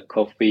about the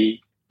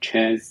coffee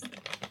chain's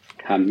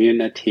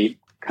community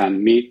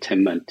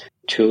commitment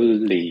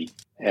to the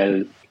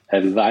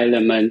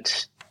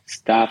environment,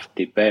 staff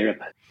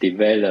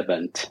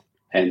development,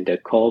 and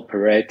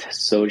corporate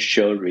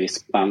social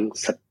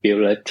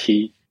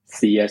responsibility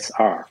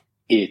 (CSR).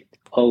 It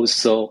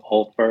also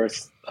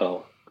offers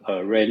a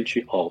range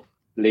of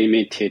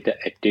limited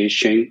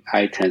edition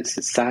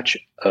items such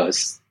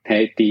as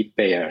teddy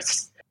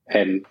bears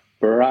and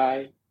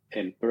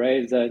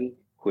emblazoned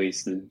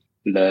with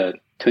the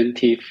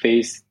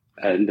 25th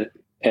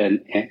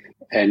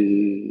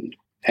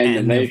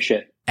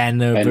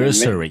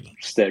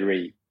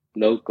anniversary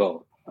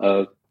logo,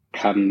 a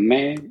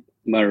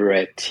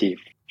commemorative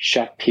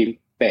shopping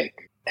bag,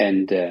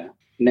 and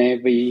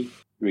navy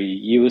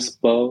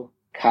reusable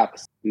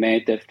cups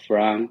made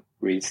from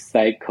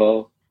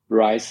recycled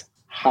rice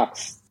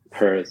husks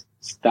per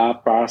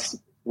Starbucks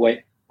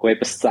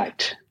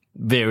website.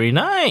 Very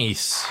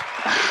nice.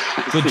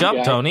 Good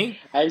job, Tony.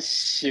 I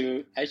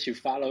should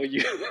follow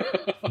you.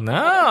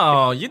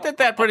 No, you did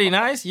that pretty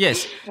nice.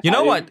 Yes. You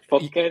know what?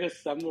 Forget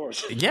some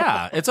words.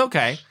 Yeah, it's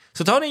okay.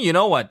 So, Tony, you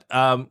know what?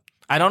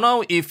 I don't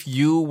know if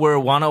you were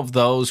one of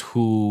those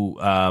who,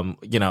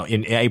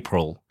 in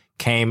April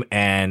came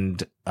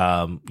and,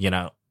 I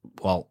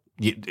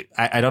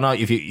don't know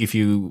if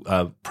you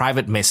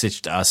private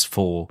messaged us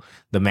for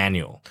the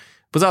manual.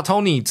 不知道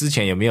Tony 之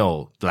前有没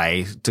有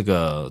来这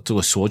个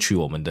索取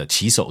我们的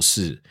起手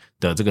式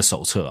的这个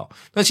手册哦？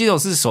那起手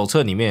式手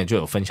册里面就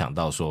有分享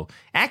到说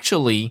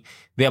 ，actually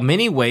there are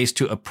many ways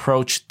to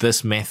approach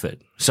this method.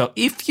 So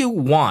if you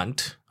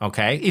want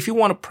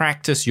to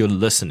practice your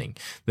listening,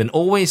 then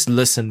always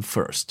listen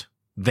first,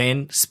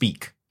 then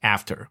speak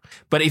after.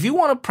 But if you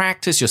want to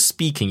practice your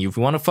speaking, if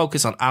you want to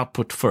focus on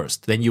output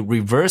first, then you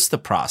reverse the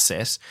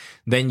process,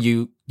 then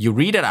you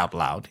read it out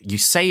loud, you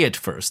say it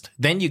first,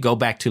 then you go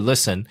back to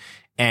listen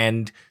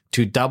and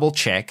to double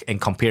check and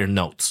compare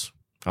notes.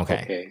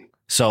 Okay.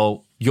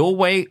 So your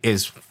way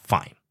is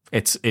fine.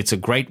 It's a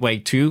great way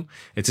too.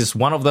 It's just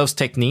one of those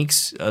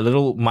techniques, a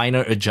little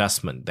minor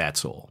adjustment,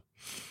 that's all.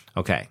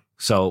 Okay.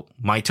 So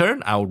my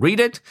turn, I'll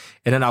read it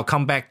and then I'll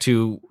come back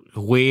to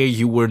where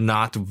you were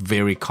not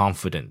very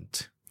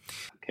confident.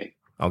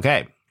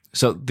 Okay.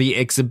 So the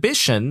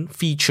exhibition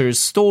features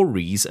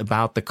stories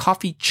about the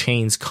coffee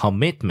chain's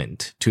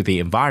commitment to the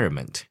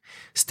environment,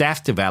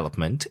 staff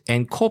development,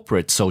 and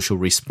corporate social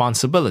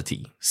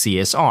responsibility,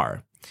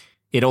 CSR.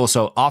 It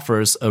also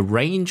offers a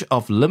range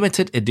of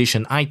limited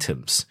edition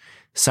items,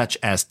 such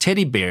as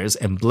teddy bears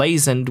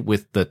emblazoned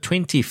with the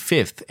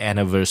 25th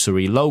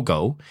anniversary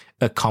logo,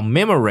 a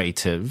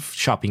commemorative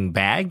shopping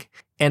bag,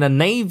 and a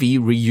navy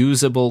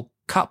reusable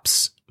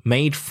cups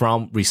made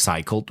from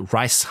recycled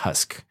rice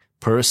husk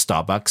per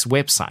Starbucks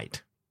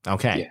website.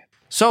 Okay. Yeah.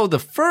 So the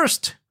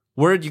first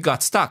word you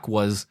got stuck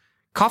was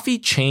coffee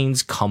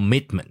chain's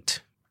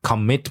commitment.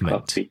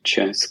 Coffee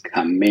chain's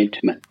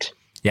commitment.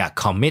 Yeah,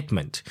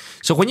 commitment.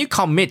 So when you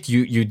commit,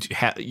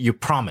 you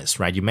promise,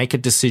 right? You make a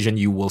decision,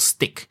 you will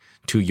stick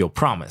to your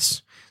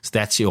promise. So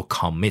that's your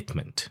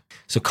commitment.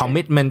 So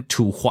commitment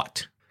to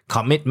what?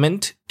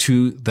 Commitment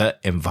to the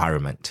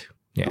environment.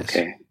 Yes.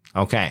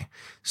 Okay.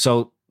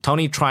 So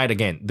Tony, try it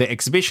again. The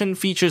exhibition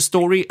features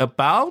story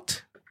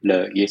about?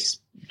 The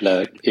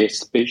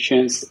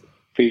exhibition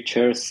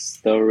features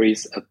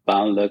stories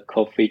about the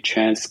coffee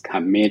chain's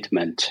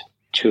commitment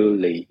to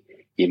the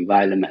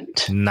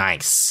environment.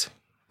 Nice.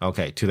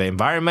 Okay, to the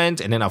environment.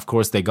 And then, of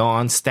course, they go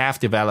on staff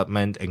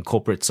development and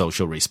corporate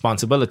social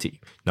responsibility.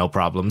 No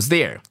problems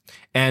there.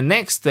 And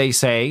next, they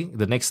say,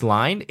 the next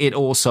line, it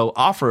also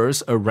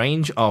offers a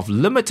range of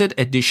limited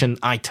edition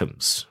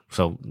items.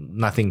 So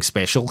nothing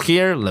special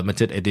here,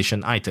 limited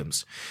edition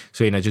items.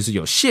 所以呢，就是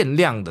有限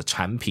量的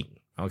产品.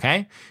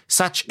 Okay?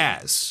 Such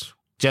as,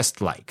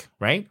 just like,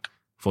 right?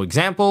 For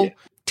example,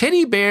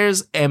 teddy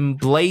bears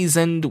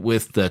emblazoned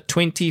with the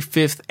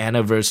 25th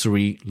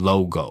anniversary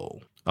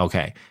logo.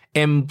 Okay.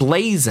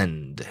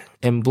 Emblazoned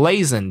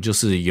就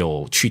是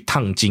有去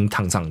烫金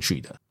烫上去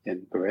的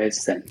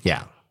emblazoned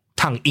yeah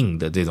烫印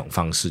的这种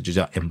方式就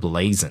叫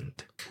emblazoned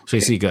所以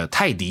是一个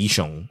泰迪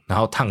熊然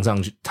后烫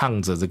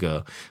着这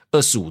个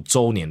25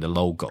周年的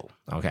logo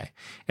okay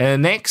and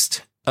next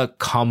a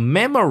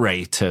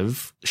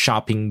commemorative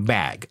shopping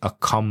bag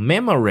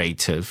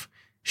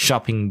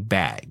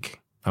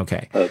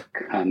okay a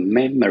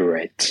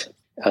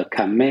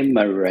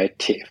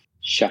commemorative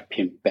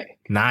shopping bag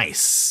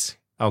nice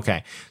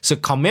Okay, so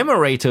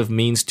commemorative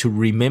means to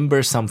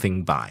remember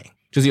something by,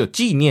 就是有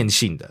纪念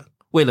性的，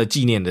为了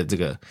纪念的这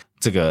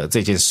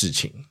件事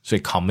情，所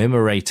以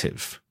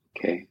commemorative.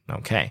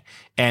 Okay,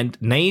 and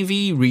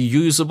navy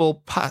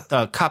reusable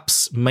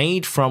cups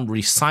made from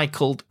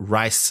recycled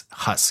rice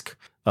husk.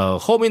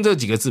 后面这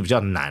几个字比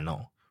较难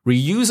哦。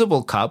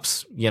Reusable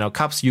cups,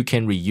 cups you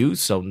can reuse,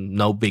 so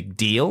no big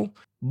deal.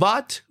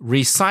 But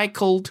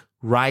recycled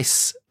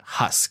rice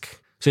husk.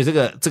所以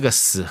这个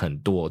死很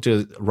多，就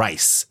是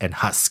rice and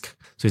husk。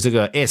所以这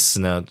个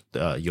s 呢，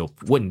有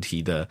问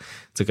题的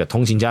这个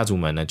通勤家族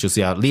们呢，就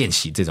是要练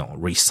习这种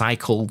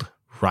recycled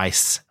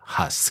rice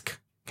husk，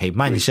 可以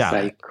慢下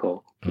来。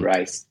Recycled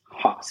rice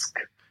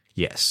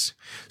husk。Yes，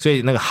 所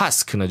以那个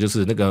husk 呢，就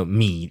是那个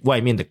米外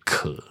面的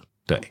壳，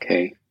对。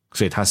Okay。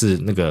所以它是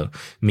那个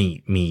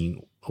米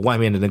外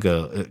面的那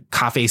个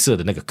咖啡色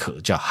的那个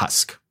壳叫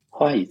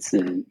husk。Why is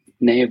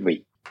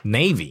navy?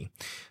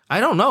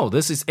 Navy.I don't know.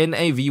 This is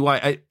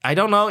N-A-V-Y. I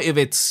don't know if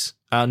it's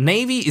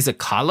navy is a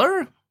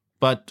color,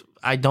 but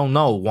I don't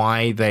know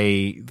why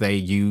they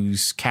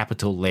use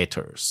capital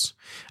letters.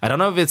 I don't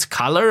know if it's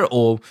color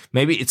or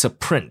maybe it's a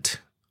print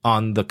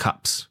on the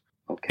cups.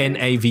 Okay.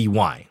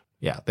 N-A-V-Y.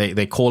 Yeah,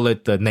 they call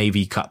it the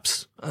navy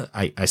cups.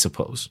 I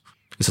suppose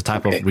it's a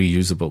type of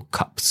reusable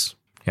cups.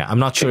 Yeah, I'm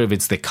not sure if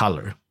it's the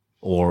color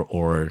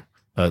or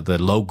the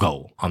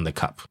logo on the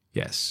cup.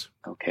 Yes.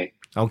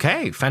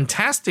 Okay,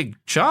 fantastic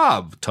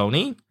job,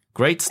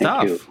 Tony.Great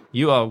stuff.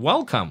 You are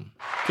welcome.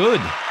 Good.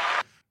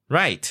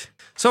 Right.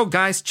 So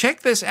guys,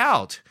 check this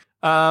out.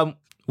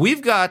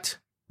 We've got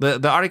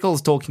The article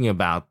is talking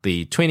about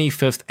the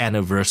 25th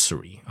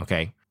anniversary,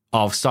 okay,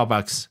 of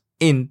Starbucks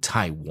in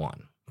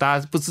Taiwan. 大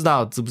家知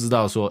不知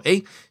道说，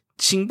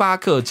星巴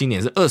克今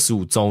年是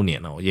25周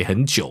年哦，也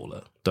很久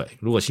了。对，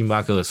如果星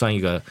巴克算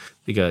一个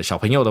小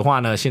朋友的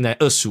话呢，现在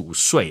25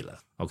岁了。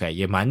OK，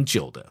 也蛮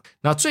久的。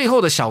那最后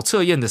的小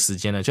测验的时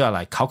间呢，就要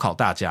来考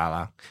大家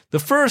啦。The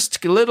first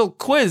little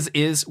quiz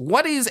is,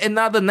 what is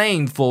another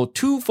name for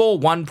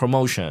 2-for-1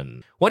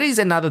 promotion? What is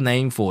another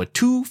name for a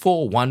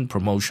 2-for-1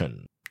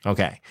 promotion?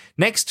 Okay,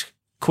 next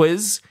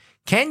quiz.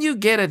 Can you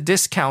get a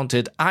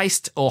discounted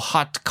iced or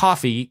hot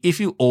coffee if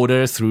you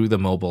order through the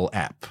mobile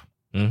app?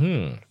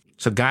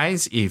 So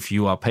guys, if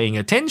you are paying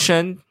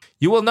attention,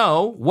 you will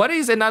know what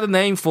is another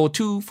name for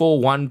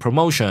 2-for-1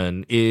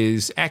 promotion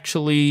is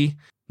actually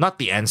not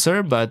the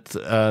answer, but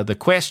the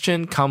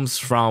question comes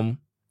from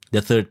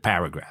the third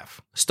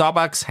paragraph.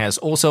 Starbucks has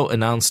also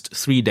announced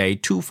 3-day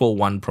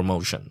 2-for-1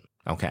 promotion.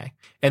 Okay.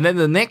 And then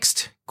the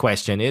next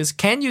question is,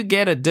 can you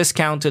get a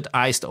discounted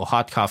iced or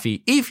hot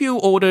coffee if you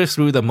order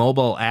through the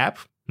mobile app?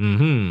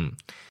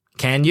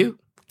 Can you?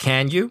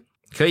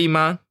 可以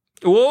吗?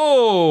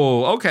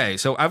 Whoa, okay.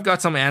 So I've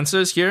got some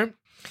answers here.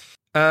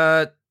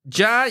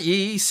 Jia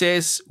Yi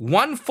says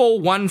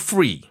 1-for-1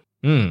 free.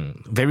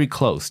 Very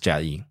close,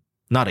 Jia Yi.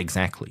 Not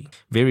exactly.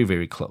 Very,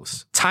 very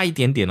close. 差一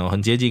点点哦，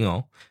很接近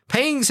哦。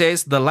Paying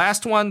says the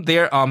last one,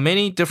 there are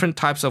many different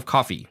types of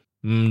coffee.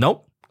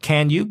 Nope.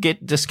 Can you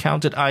get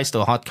discounted iced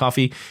or hot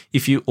coffee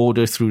if you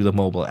order through the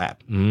mobile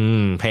app?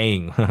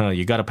 Paying.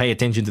 You got to pay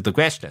attention to the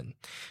question.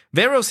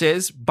 Vero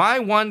says buy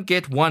one,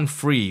 get one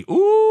free.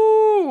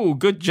 Ooh,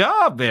 good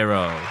job,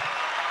 Vero.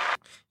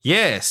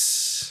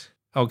 Yes.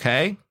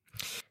 Okay.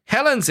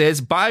 Helen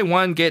says buy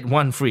one, get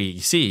one free.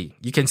 See,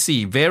 you can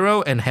see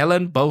Vero and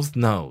Helen both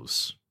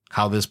knows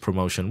how this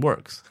promotion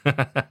works.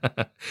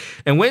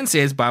 And Wen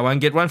says buy one,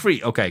 get one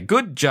free. Okay,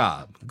 good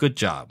job. Good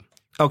job.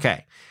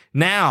 Okay,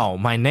 now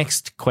my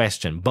next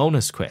question,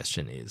 bonus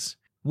question is,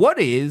 what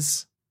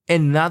is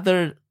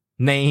another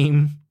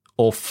name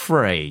or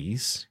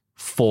phrase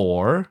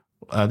for,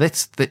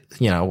 that's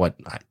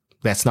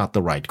not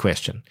the right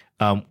question.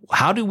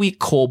 How do we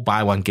call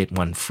buy one, get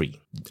one free?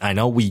 I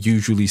know we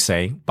usually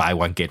say buy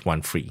one, get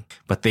one free,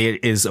 but there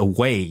is a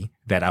way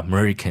that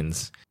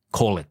Americans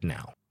call it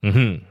now.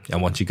 I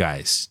want you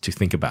guys to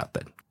think about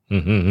that.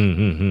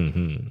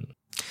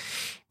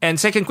 And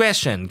second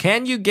question,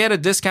 can you get a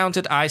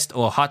discounted iced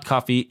or hot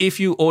coffee if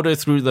you order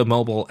through the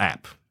mobile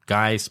app?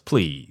 Guys,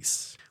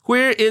 please.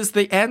 Where is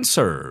the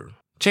answer?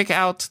 Check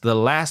out the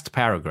last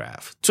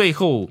paragraph. 最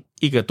后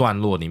一个段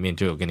落里面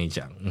就有跟你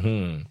讲。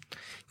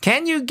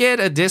Can you get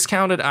a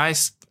discounted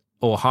iced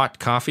or hot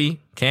coffee?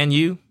 Can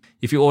you?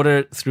 If you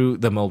order through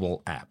the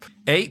mobile app.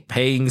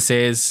 Paying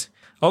says,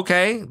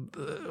 okay,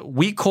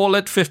 we call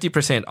it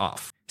 50%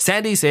 off.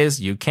 Sandy says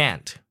you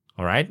can't.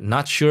 All right,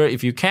 not sure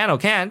if you can or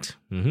can't.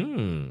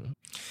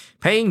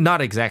 Paying,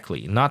 not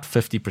exactly, not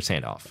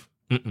 50% off.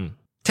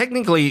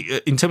 Technically,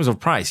 in terms of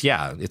price,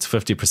 yeah, it's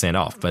 50%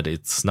 off, but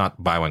it's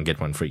not buy one, get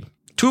one free.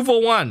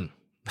 2-for-1.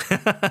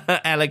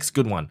 Alex,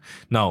 good one.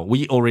 No,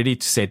 we already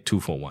said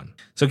 2-for-1.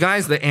 So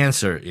guys, the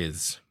answer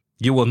is,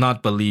 you will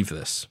not believe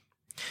this.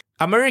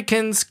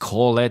 Americans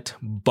call it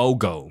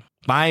BOGO.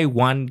 Buy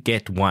one,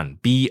 get one.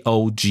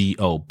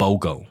 B-O-G-O,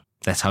 BOGO.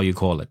 That's how you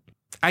call it.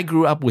 I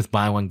grew up with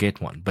buy one, get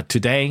one. But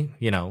today,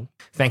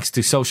 thanks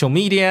to social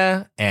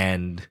media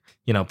and,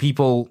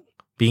 people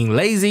being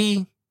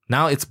lazy,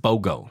 now it's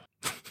BOGO.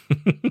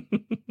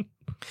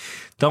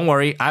 Don't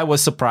worry, I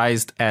was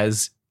surprised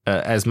as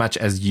much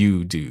as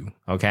you do,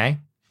 okay?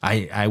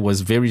 I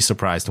was very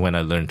surprised when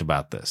I learned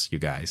about this, you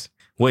guys.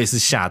 我也是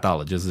吓到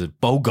了，就是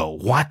BOGO,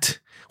 what?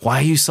 Why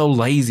are you so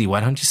lazy?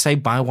 Why don't you say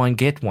buy one,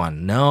 get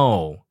one?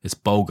 No, it's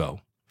BOGO.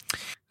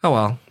 Oh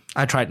well,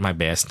 I tried my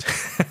best.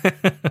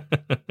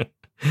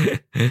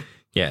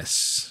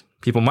 Yes.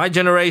 People my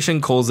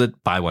generation calls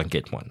it buy one,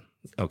 get one.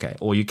 Okay.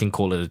 Or you can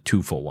call it a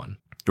 2-for-1.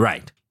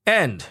 Right.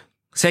 And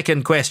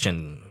second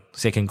question.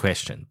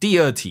 第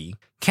二题.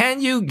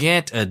 Can you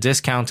get a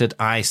discounted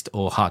iced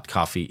or hot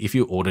coffee if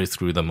you order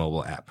through the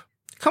mobile app?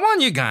 Come on,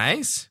 you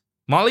guys.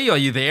 Molly, are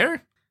you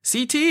there?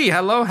 CT,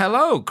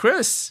 hello.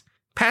 Chris,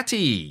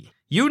 Patty,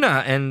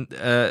 Yuna, and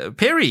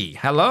Perry,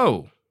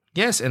 hello.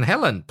 Yes, and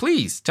Helen,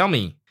 please tell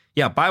me.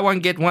 Yeah, buy one,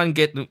 get one,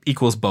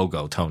 equals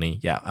BOGO, Tony.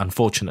 Yeah,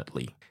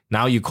 unfortunately.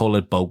 Now you call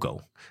it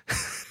BOGO.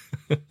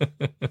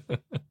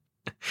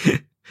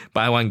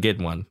 Buy one,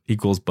 get one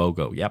equals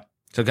BOGO. Yep.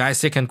 So guys,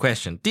 second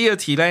question. 第二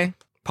题嘞，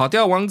跑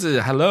调王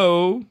子,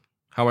 hello.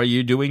 How are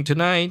you doing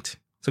tonight?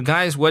 So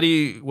guys, what do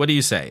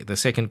you say? The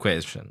second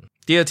question.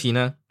 第二题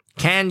呢?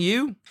 Can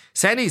you?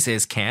 Sandy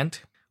says can't.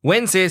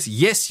 Wen says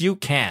yes, you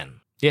can.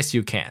 Yes,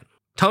 you can.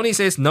 Tony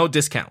says no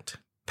discount.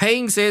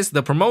 Paying says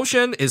the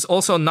promotion is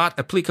also not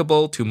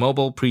applicable to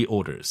mobile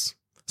pre-orders.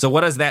 So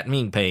what does that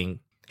mean, Paying?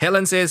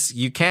 Helen says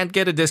you can't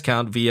get a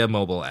discount via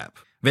mobile app.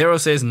 Vero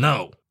says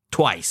no.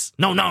 Twice.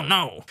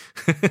 No.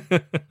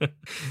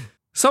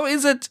 So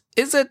is it,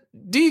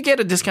 do you get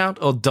a discount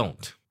or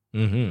don't?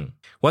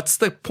 What's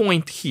the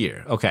point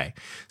here? Okay.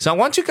 So I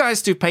want you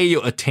guys to pay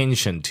your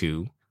attention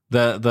to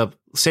the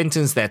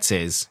sentence that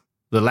says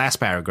the last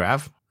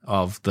paragraph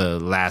of the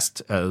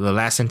last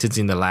sentence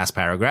in the last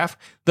paragraph,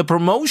 the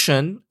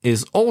promotion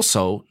is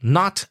also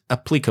not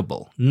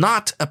applicable.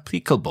 Not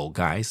applicable,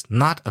 guys.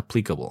 Not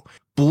applicable.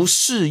 不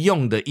适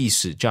用的意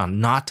思叫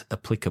not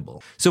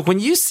applicable. So when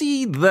you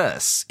see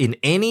this in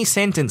any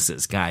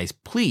sentences, guys,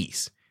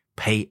 please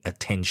pay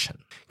attention.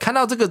 看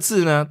到这个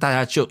字呢，大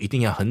家就一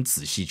定要很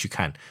仔细去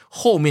看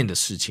后面的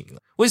事情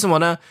了。为什么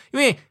呢？因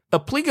为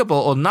applicable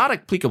or not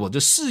applicable 就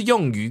适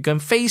用于跟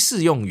非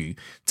适用于，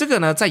这个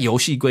呢在游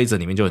戏规则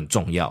里面就很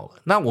重要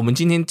了。那我们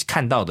今天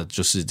看到的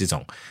就是这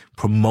种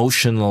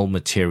promotional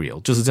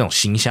material， 就是这种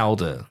行销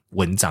的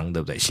文章，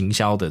对不对？行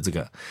销的这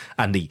个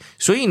案例。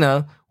所以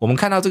呢，我们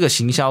看到这个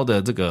行销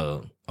的这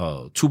个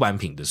出版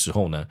品的时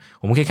候呢，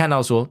我们可以看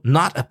到说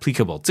not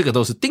applicable， 这个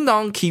都是叮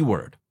当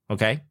keyword，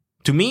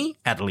 OK？To me,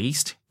 at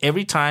least,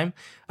 every time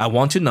I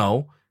want to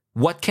know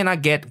what can I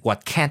get,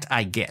 what can't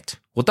I get?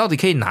 我到底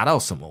可以拿到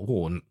什么，或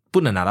我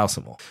不能拿到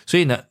什么？所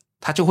以呢，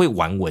它就会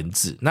玩文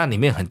字。那里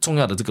面很重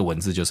要的这个文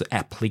字就是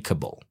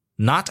applicable,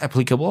 not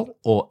applicable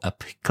or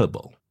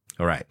applicable.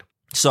 All right.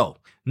 So,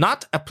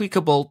 not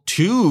applicable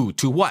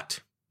to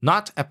what?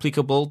 Not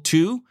applicable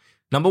to,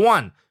 number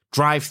 1,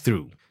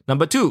 drive-through.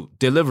 Number 2,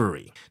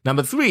 delivery.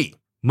 Number 3,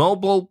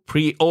 mobile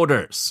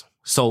pre-orders.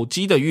手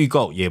机的预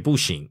购也不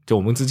行，就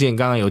我们之前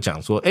刚刚有讲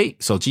说，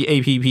手机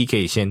APP 可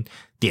以先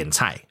点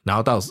菜，然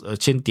后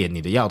先点你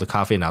的要的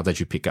咖啡，然后再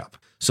去 pick up.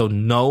 So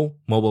no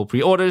mobile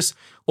pre-orders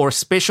or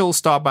special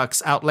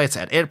Starbucks outlets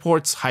at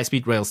airports,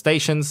 high-speed rail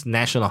stations,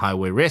 national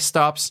highway rest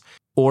stops,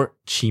 or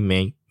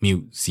Chimay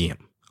Museum.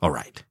 All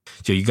right.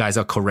 So you guys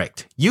are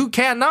correct. You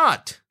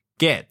cannot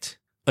get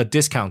a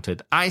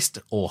discounted iced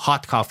or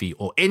hot coffee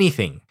or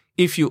anything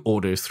if you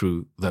order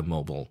through the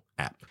mobile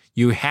app.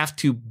 You have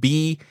to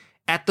be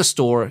at the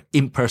store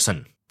in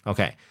person.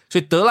 OK, 所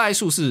以得来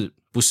速是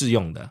不适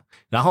用的，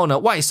然后呢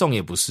外送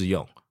也不适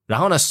用，然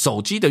后呢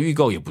手机的预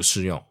购也不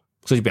适用，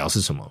这就表示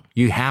什么？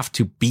 You have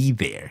to be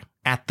there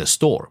at the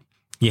store.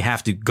 You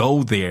have to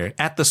go there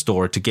at the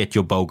store to get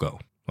your BOGO.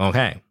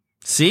 OK,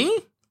 see,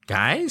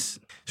 guys?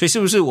 所以是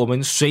不是我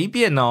们随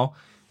便哦？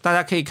大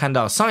家可以看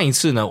到上一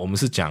次呢我们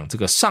是讲这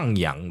个上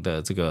扬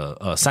的这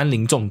个三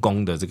菱重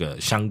工的这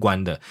个相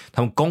关的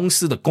他们公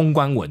司的公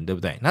关文，对不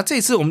对？那这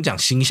次我们讲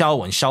行销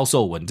文销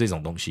售文这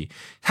种东西，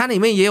它里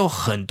面也有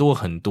很多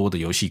很多的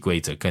游戏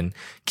规则跟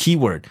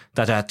keyword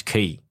大家可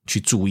以去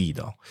注意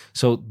的哦。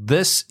So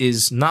this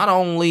is not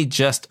only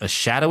just a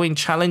shadowing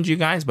challenge, you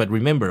guys, but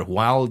remember,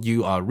 while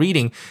you are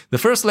reading, the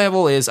first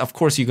level is, of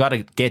course, you got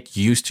to get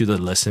used to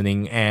the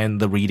listening and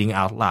the reading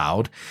out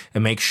loud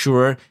and make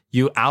sure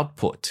you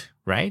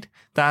output.Right?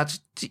 大家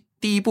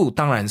第一步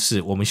当然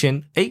是我们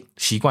先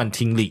习惯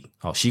听力，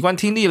习惯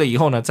听力了以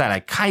后呢，再来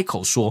开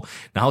口说，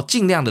然后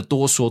尽量的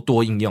多说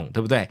多应用，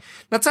对不对？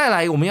那再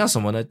来我们要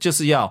什么呢？就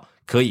是要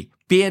可以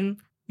边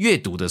阅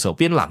读的时候，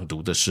边朗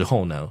读的时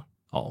候呢，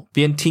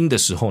边听的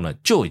时候呢，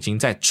就已经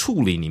在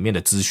处理里面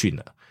的资讯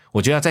了。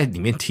我就要在里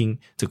面听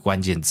这个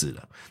关键字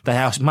了，大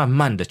家要慢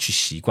慢的去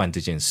习惯这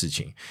件事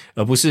情，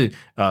而不是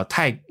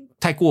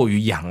太过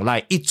于仰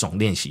赖一种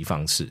练习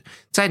方式，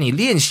在你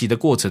练习的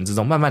过程之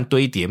中慢慢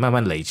堆叠慢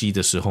慢累积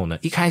的时候呢，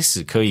一开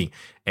始可以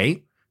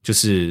就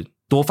是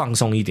多放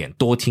松一点，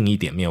多听一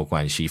点没有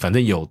关系，反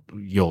正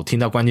有听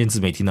到关键字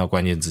没听到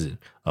关键字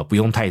不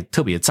用太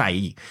特别在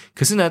意。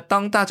可是呢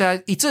当大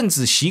家一阵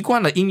子习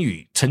惯了英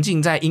语，沉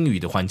浸在英语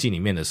的环境里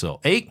面的时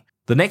候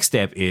the next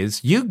step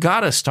is you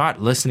gotta start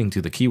listening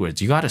to the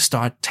keywords, you gotta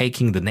start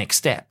taking the next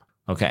step.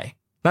 OK,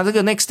那这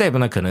个 next step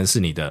呢，可能是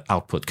你的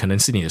output， 可能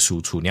是你的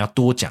输出，你要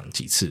多讲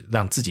几次，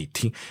让自己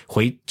听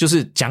就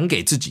是讲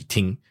给自己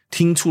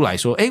听出来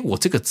说，我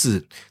这个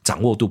字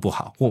掌握度不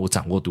好，或我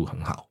掌握度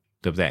很好，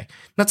对不对？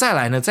那再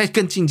来呢，再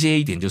更进阶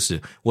一点，就是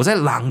我在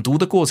朗读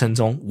的过程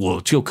中，我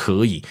就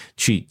可以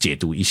去解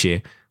读一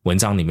些文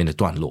章里面的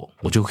段落，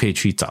我就可以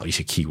去找一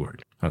些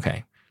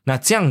keyword。OK， 那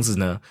这样子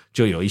呢，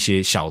就有一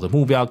些小的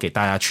目标给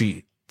大家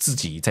去自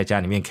己在家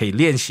里面可以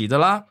练习的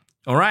啦。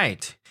All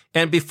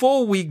right.And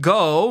before we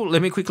go, let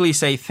me quickly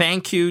say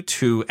thank you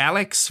to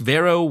Alex,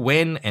 Vero,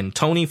 Wen, and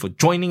Tony for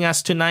joining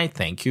us tonight.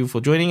 Thank you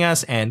for joining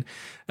us. And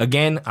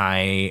again,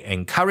 I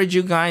encourage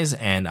you guys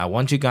and I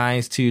want you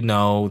guys to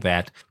know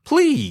that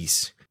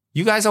please,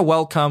 you guys are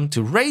welcome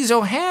to raise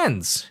your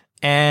hands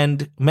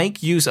and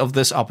make use of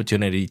this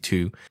opportunity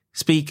to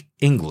speak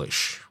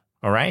English.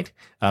 All right?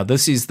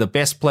 This is the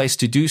best place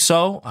to do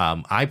so.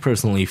 I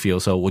personally feel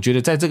so. 我觉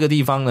得在这个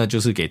地方呢，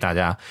就是给大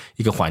家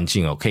一个环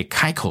境可以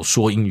开口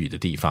说英语的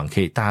地方，可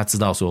以大家知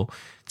道说，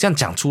这样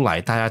讲出来，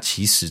大家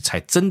其实才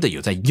真的有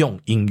在用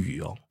英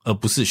语而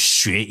不是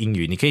学英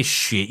语。你可以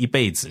学一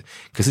辈子，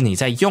可是你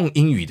在用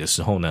英语的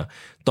时候呢，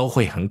都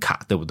会很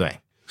卡，对不对？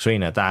所以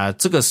呢，大家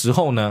这个时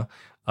候呢，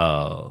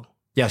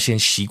要先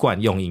习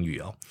惯用英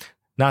语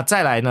那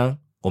再来呢？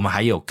我们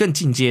还有更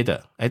进阶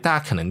的，大家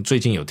可能最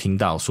近有听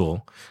到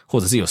说，或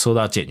者是有收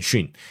到简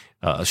讯，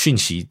讯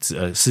息，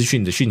私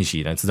讯的讯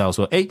息呢，知道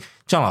说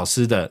John 老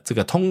师的这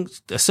个通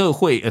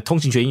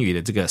勤学英语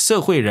的这个社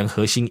会人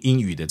核心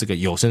英语的这个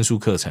有声书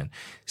课程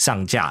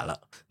上架了。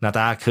那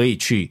大家可以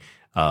去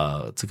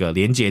这个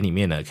连结里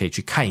面呢，可以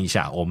去看一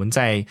下，我们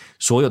在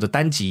所有的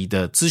单集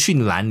的资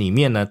讯栏里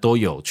面呢，都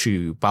有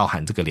去包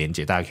含这个连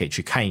结，大家可以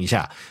去看一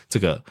下这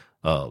个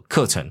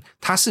课程，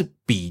它是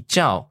比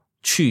较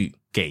去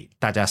给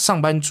大家上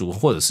班族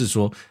或者是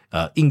说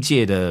应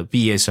届的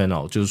毕业生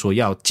就是说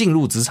要进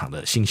入职场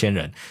的新鲜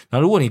人。那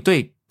如果你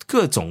对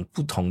各种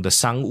不同的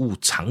商务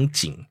场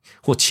景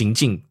或情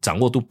境掌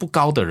握度不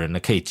高的人呢，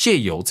可以借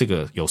由这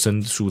个有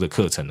声书的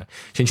课程呢，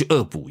先去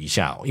恶补一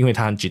下因为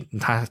它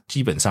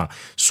基本上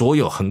所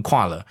有横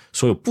跨了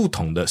所有不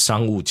同的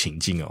商务情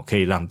境可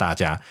以让大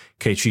家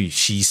可以去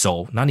吸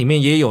收。那里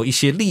面也有一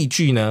些例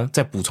句呢，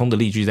再补充的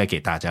例句再给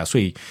大家，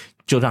所以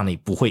就让你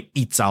不会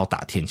一招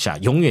打天下，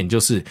永远就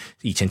是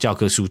以前教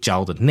科书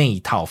教的那一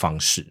套方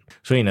式。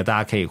所以呢，大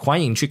家可以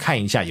欢迎去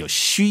看一下，有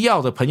需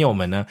要的朋友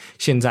们呢，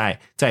现在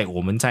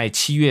我们在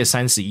7月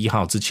31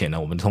号之前呢，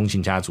我们的通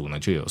勤家族呢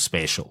就有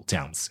special 这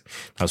样子。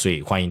所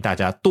以欢迎大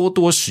家多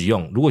多使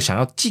用。如果想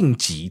要晋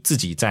级自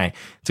己在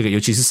这个尤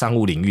其是商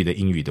务领域的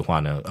英语的话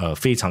呢，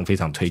非常非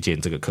常推荐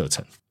这个课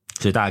程，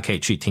所以大家可以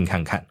去听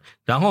看看。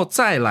然后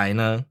再来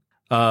呢，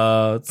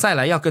再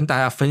来要跟大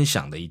家分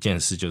享的一件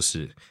事就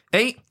是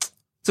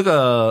这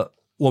个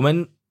我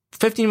们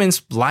15 Minutes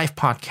Live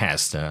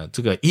Podcast 呢，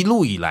这个一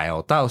路以来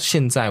到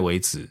现在为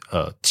止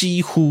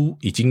几乎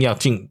已经要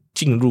进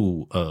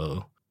入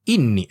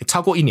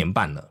超过1年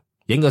半了。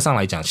严格上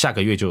来讲，下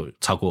个月就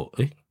超过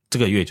这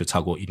个月就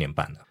超过1年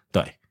半了。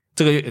对，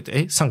这个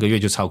月上个月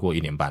就超过1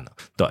年半了。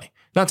对，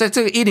那在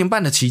这个1年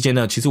半的期间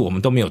呢，其实我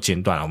们都没有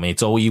间断，每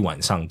周一晚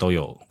上都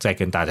有在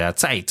跟大家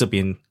在这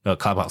边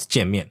Clubhouse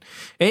见面。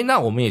那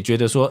我们也觉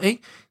得说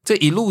这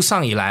一路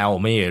上以来我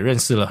们也认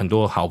识了很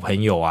多好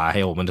朋友还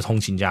有我们的通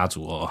勤家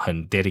族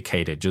很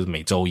dedicated， 就是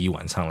每周一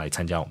晚上来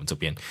参加我们这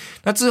边。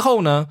那之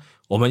后呢，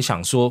我们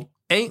想说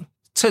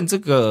趁这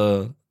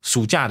个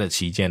暑假的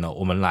期间呢，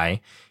我们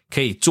来可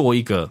以做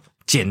一个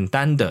简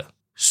单的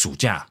暑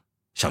假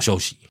小休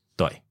息。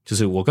对，就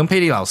是我跟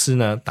佩丽老师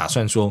呢打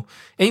算说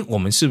我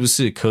们是不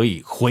是可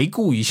以回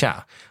顾一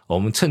下，我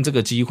们趁这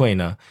个机会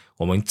呢，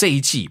我们这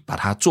一季把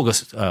它做个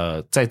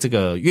在这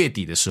个月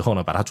底的时候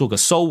呢把它做个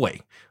收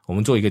尾，我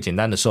们做一个简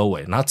单的收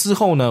尾。然后之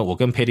后呢，我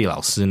跟佩丽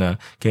老师呢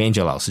跟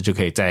Angel 老师就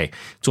可以再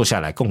坐下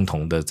来共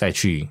同的再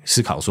去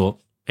思考说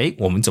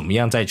我们怎么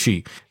样再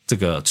去这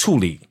个处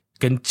理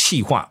跟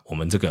企划我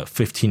们这个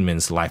15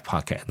 Minutes Live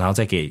Podcast， 然后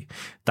再给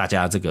大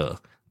家这个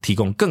提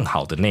供更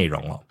好的内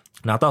容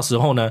那到时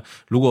候呢，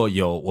如果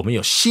我们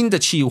有新的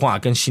企划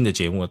跟新的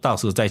节目，到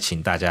时候再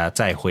请大家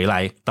再回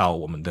来到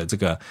我们的这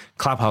个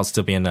Clubhouse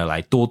这边呢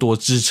来多多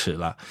支持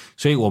了。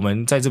所以我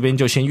们在这边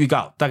就先预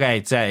告，大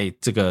概在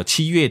这个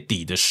7月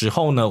底的时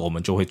候呢，我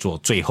们就会做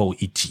最后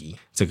一集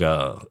这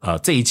个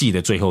这一季的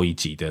最后一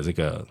集的这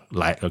个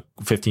15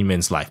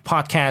 Minutes Live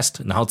Podcast，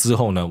 然后之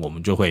后呢我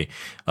们就会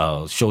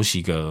休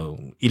息个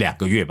1-2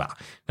个月吧，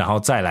然后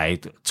再来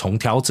重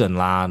调整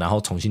啦，然后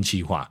重新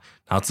企划，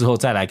然后之后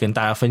再来跟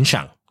大家分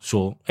享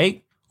说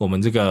我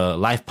们这个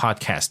live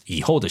podcast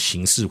以后的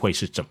形式会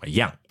是怎么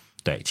样。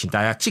对，请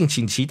大家敬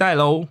请期待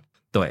咯。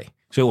对，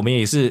所以我们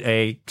也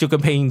是就跟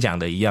配音讲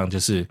的一样，就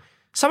是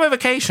summer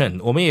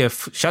vacation 我们也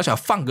小小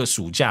放个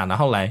暑假，然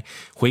后来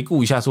回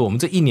顾一下说我们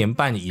这1年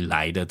半以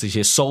来的这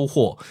些收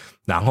获，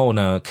然后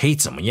呢可以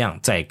怎么样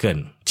再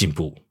更进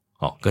步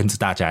跟着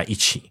大家一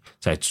起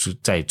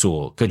再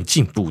做更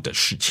进步的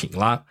事情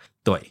啦。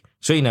对，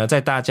所以呢，在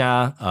大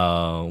家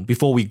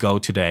before we go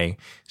today,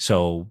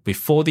 so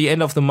before the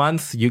end of the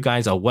month, you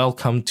guys are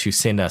welcome to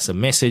send us a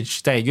message.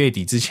 在月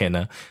底之前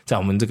呢，在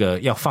我们这个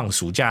要放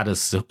暑假的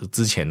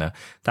之前呢，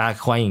大家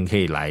欢迎可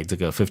以来这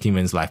个15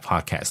 Minutes Live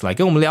Podcast 来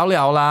跟我们聊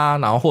聊啦，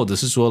然后或者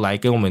是说来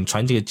跟我们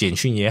传这个简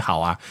讯也好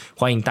啊，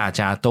欢迎大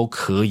家都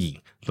可以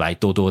来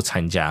多多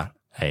参加。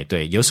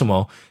对，有什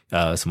么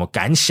什么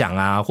感想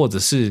啊，或者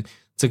是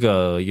这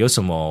个有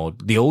什么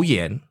留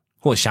言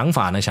或想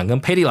法呢，想跟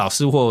佩丽老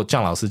师或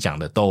酱老师讲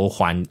的都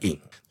欢迎。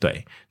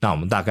对，那我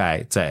们大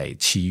概在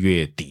7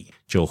月底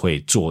就会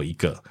做一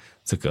个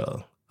这个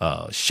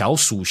小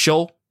暑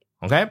休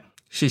OK，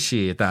 谢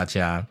谢大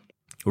家。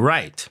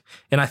 Right,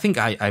 and I think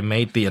I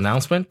made the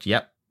announcement.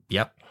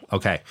 Yep,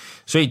 OK，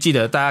 所以记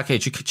得大家可以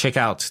去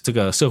check out 这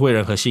个社会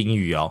人和系英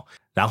语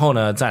然后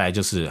呢再来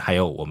就是还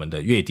有我们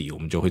的月底我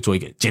们就会做一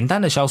个简单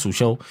的小暑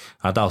休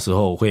到时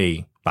候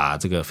会把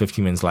这个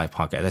15 Minutes Live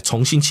Podcast 再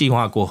重新企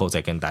划过后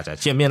再跟大家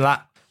见面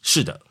啦。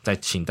是的，再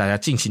请大家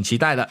敬请期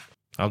待了。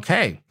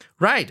 Okay,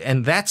 right,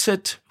 and that's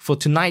it for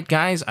tonight,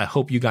 guys. I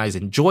hope you guys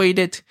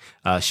enjoyed it.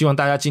 希望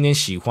大家今天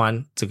喜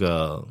欢这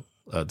个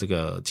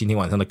今天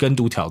晚上的跟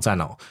读挑战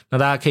那大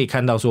家可以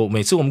看到说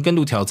每次我们跟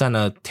读挑战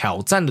呢，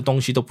挑战的东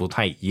西都不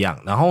太一样，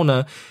然后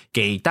呢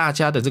给大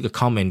家的这个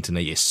comment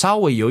呢也稍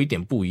微有一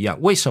点不一样。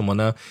为什么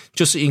呢？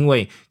就是因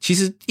为其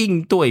实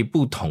应对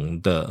不同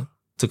的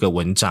这个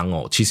文章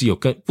其实有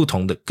不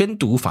同的跟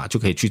读法就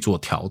可以去做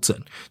调整，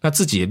那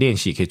自己的练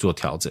习也可以做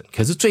调整。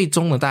可是最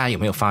终呢，大家有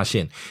没有发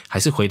现还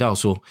是回到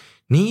说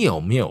你有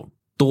没有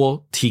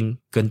多听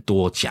跟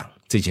多讲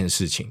这件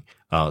事情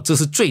这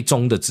是最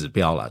终的指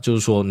标啦。就是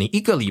说你一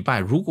个礼拜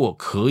如果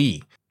可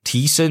以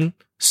提升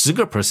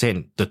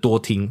10% 的多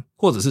听，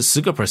或者是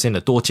10%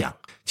 的多讲，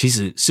其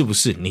实是不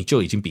是你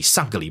就已经比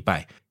上个礼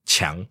拜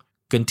强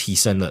跟提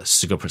升了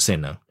10%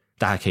 呢？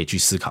大家可以去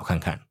思考看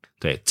看。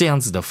对，这样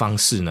子的方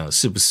式呢，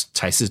是不是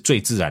才是最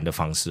自然的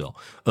方式哦？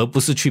而不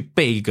是去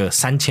背一个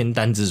3000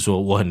单字，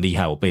说我很厉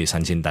害，我背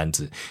3000单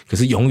字，可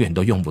是永远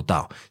都用不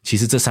到。其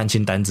实这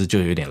3000单字就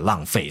有点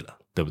浪费了，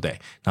对不对？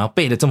然后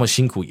背得这么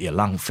辛苦也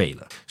浪费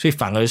了，所以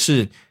反而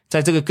是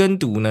在这个跟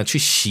读呢，去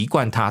习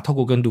惯它，透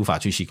过跟读法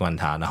去习惯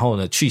它，然后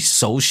呢，去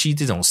熟悉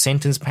这种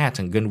sentence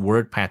pattern 跟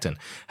word pattern，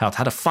 还有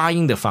它的发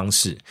音的方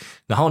式，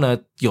然后呢，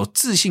有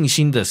自信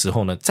心的时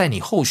候呢，在你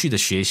后续的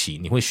学习，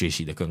你会学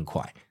习得更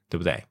快，对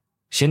不对？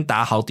先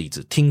打好底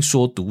子，听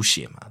说读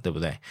写嘛，对不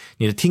对？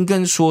你的听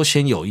跟说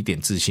先有一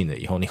点自信了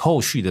以后，你后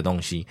续的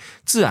东西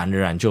自然而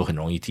然就很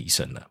容易提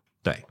升了。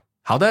对，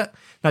好的，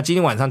那今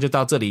天晚上就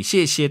到这里，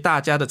谢谢大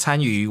家的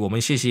参与，我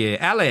们谢谢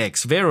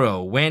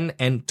Alex、Vero、Wen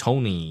and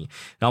Tony，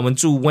 然后我们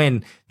祝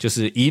Wen 就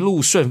是一路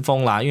顺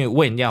风啦，因为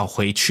Wen 要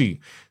回去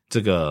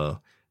这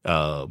个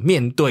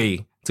面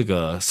对这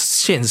个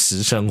现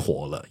实生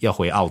活了，要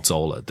回澳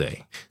洲了，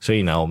对，所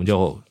以呢，我们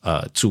就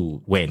祝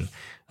Wen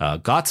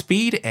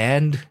Godspeed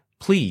and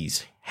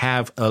please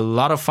have a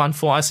lot of fun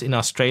for us in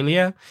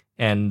Australia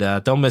and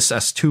don't miss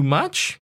us too much.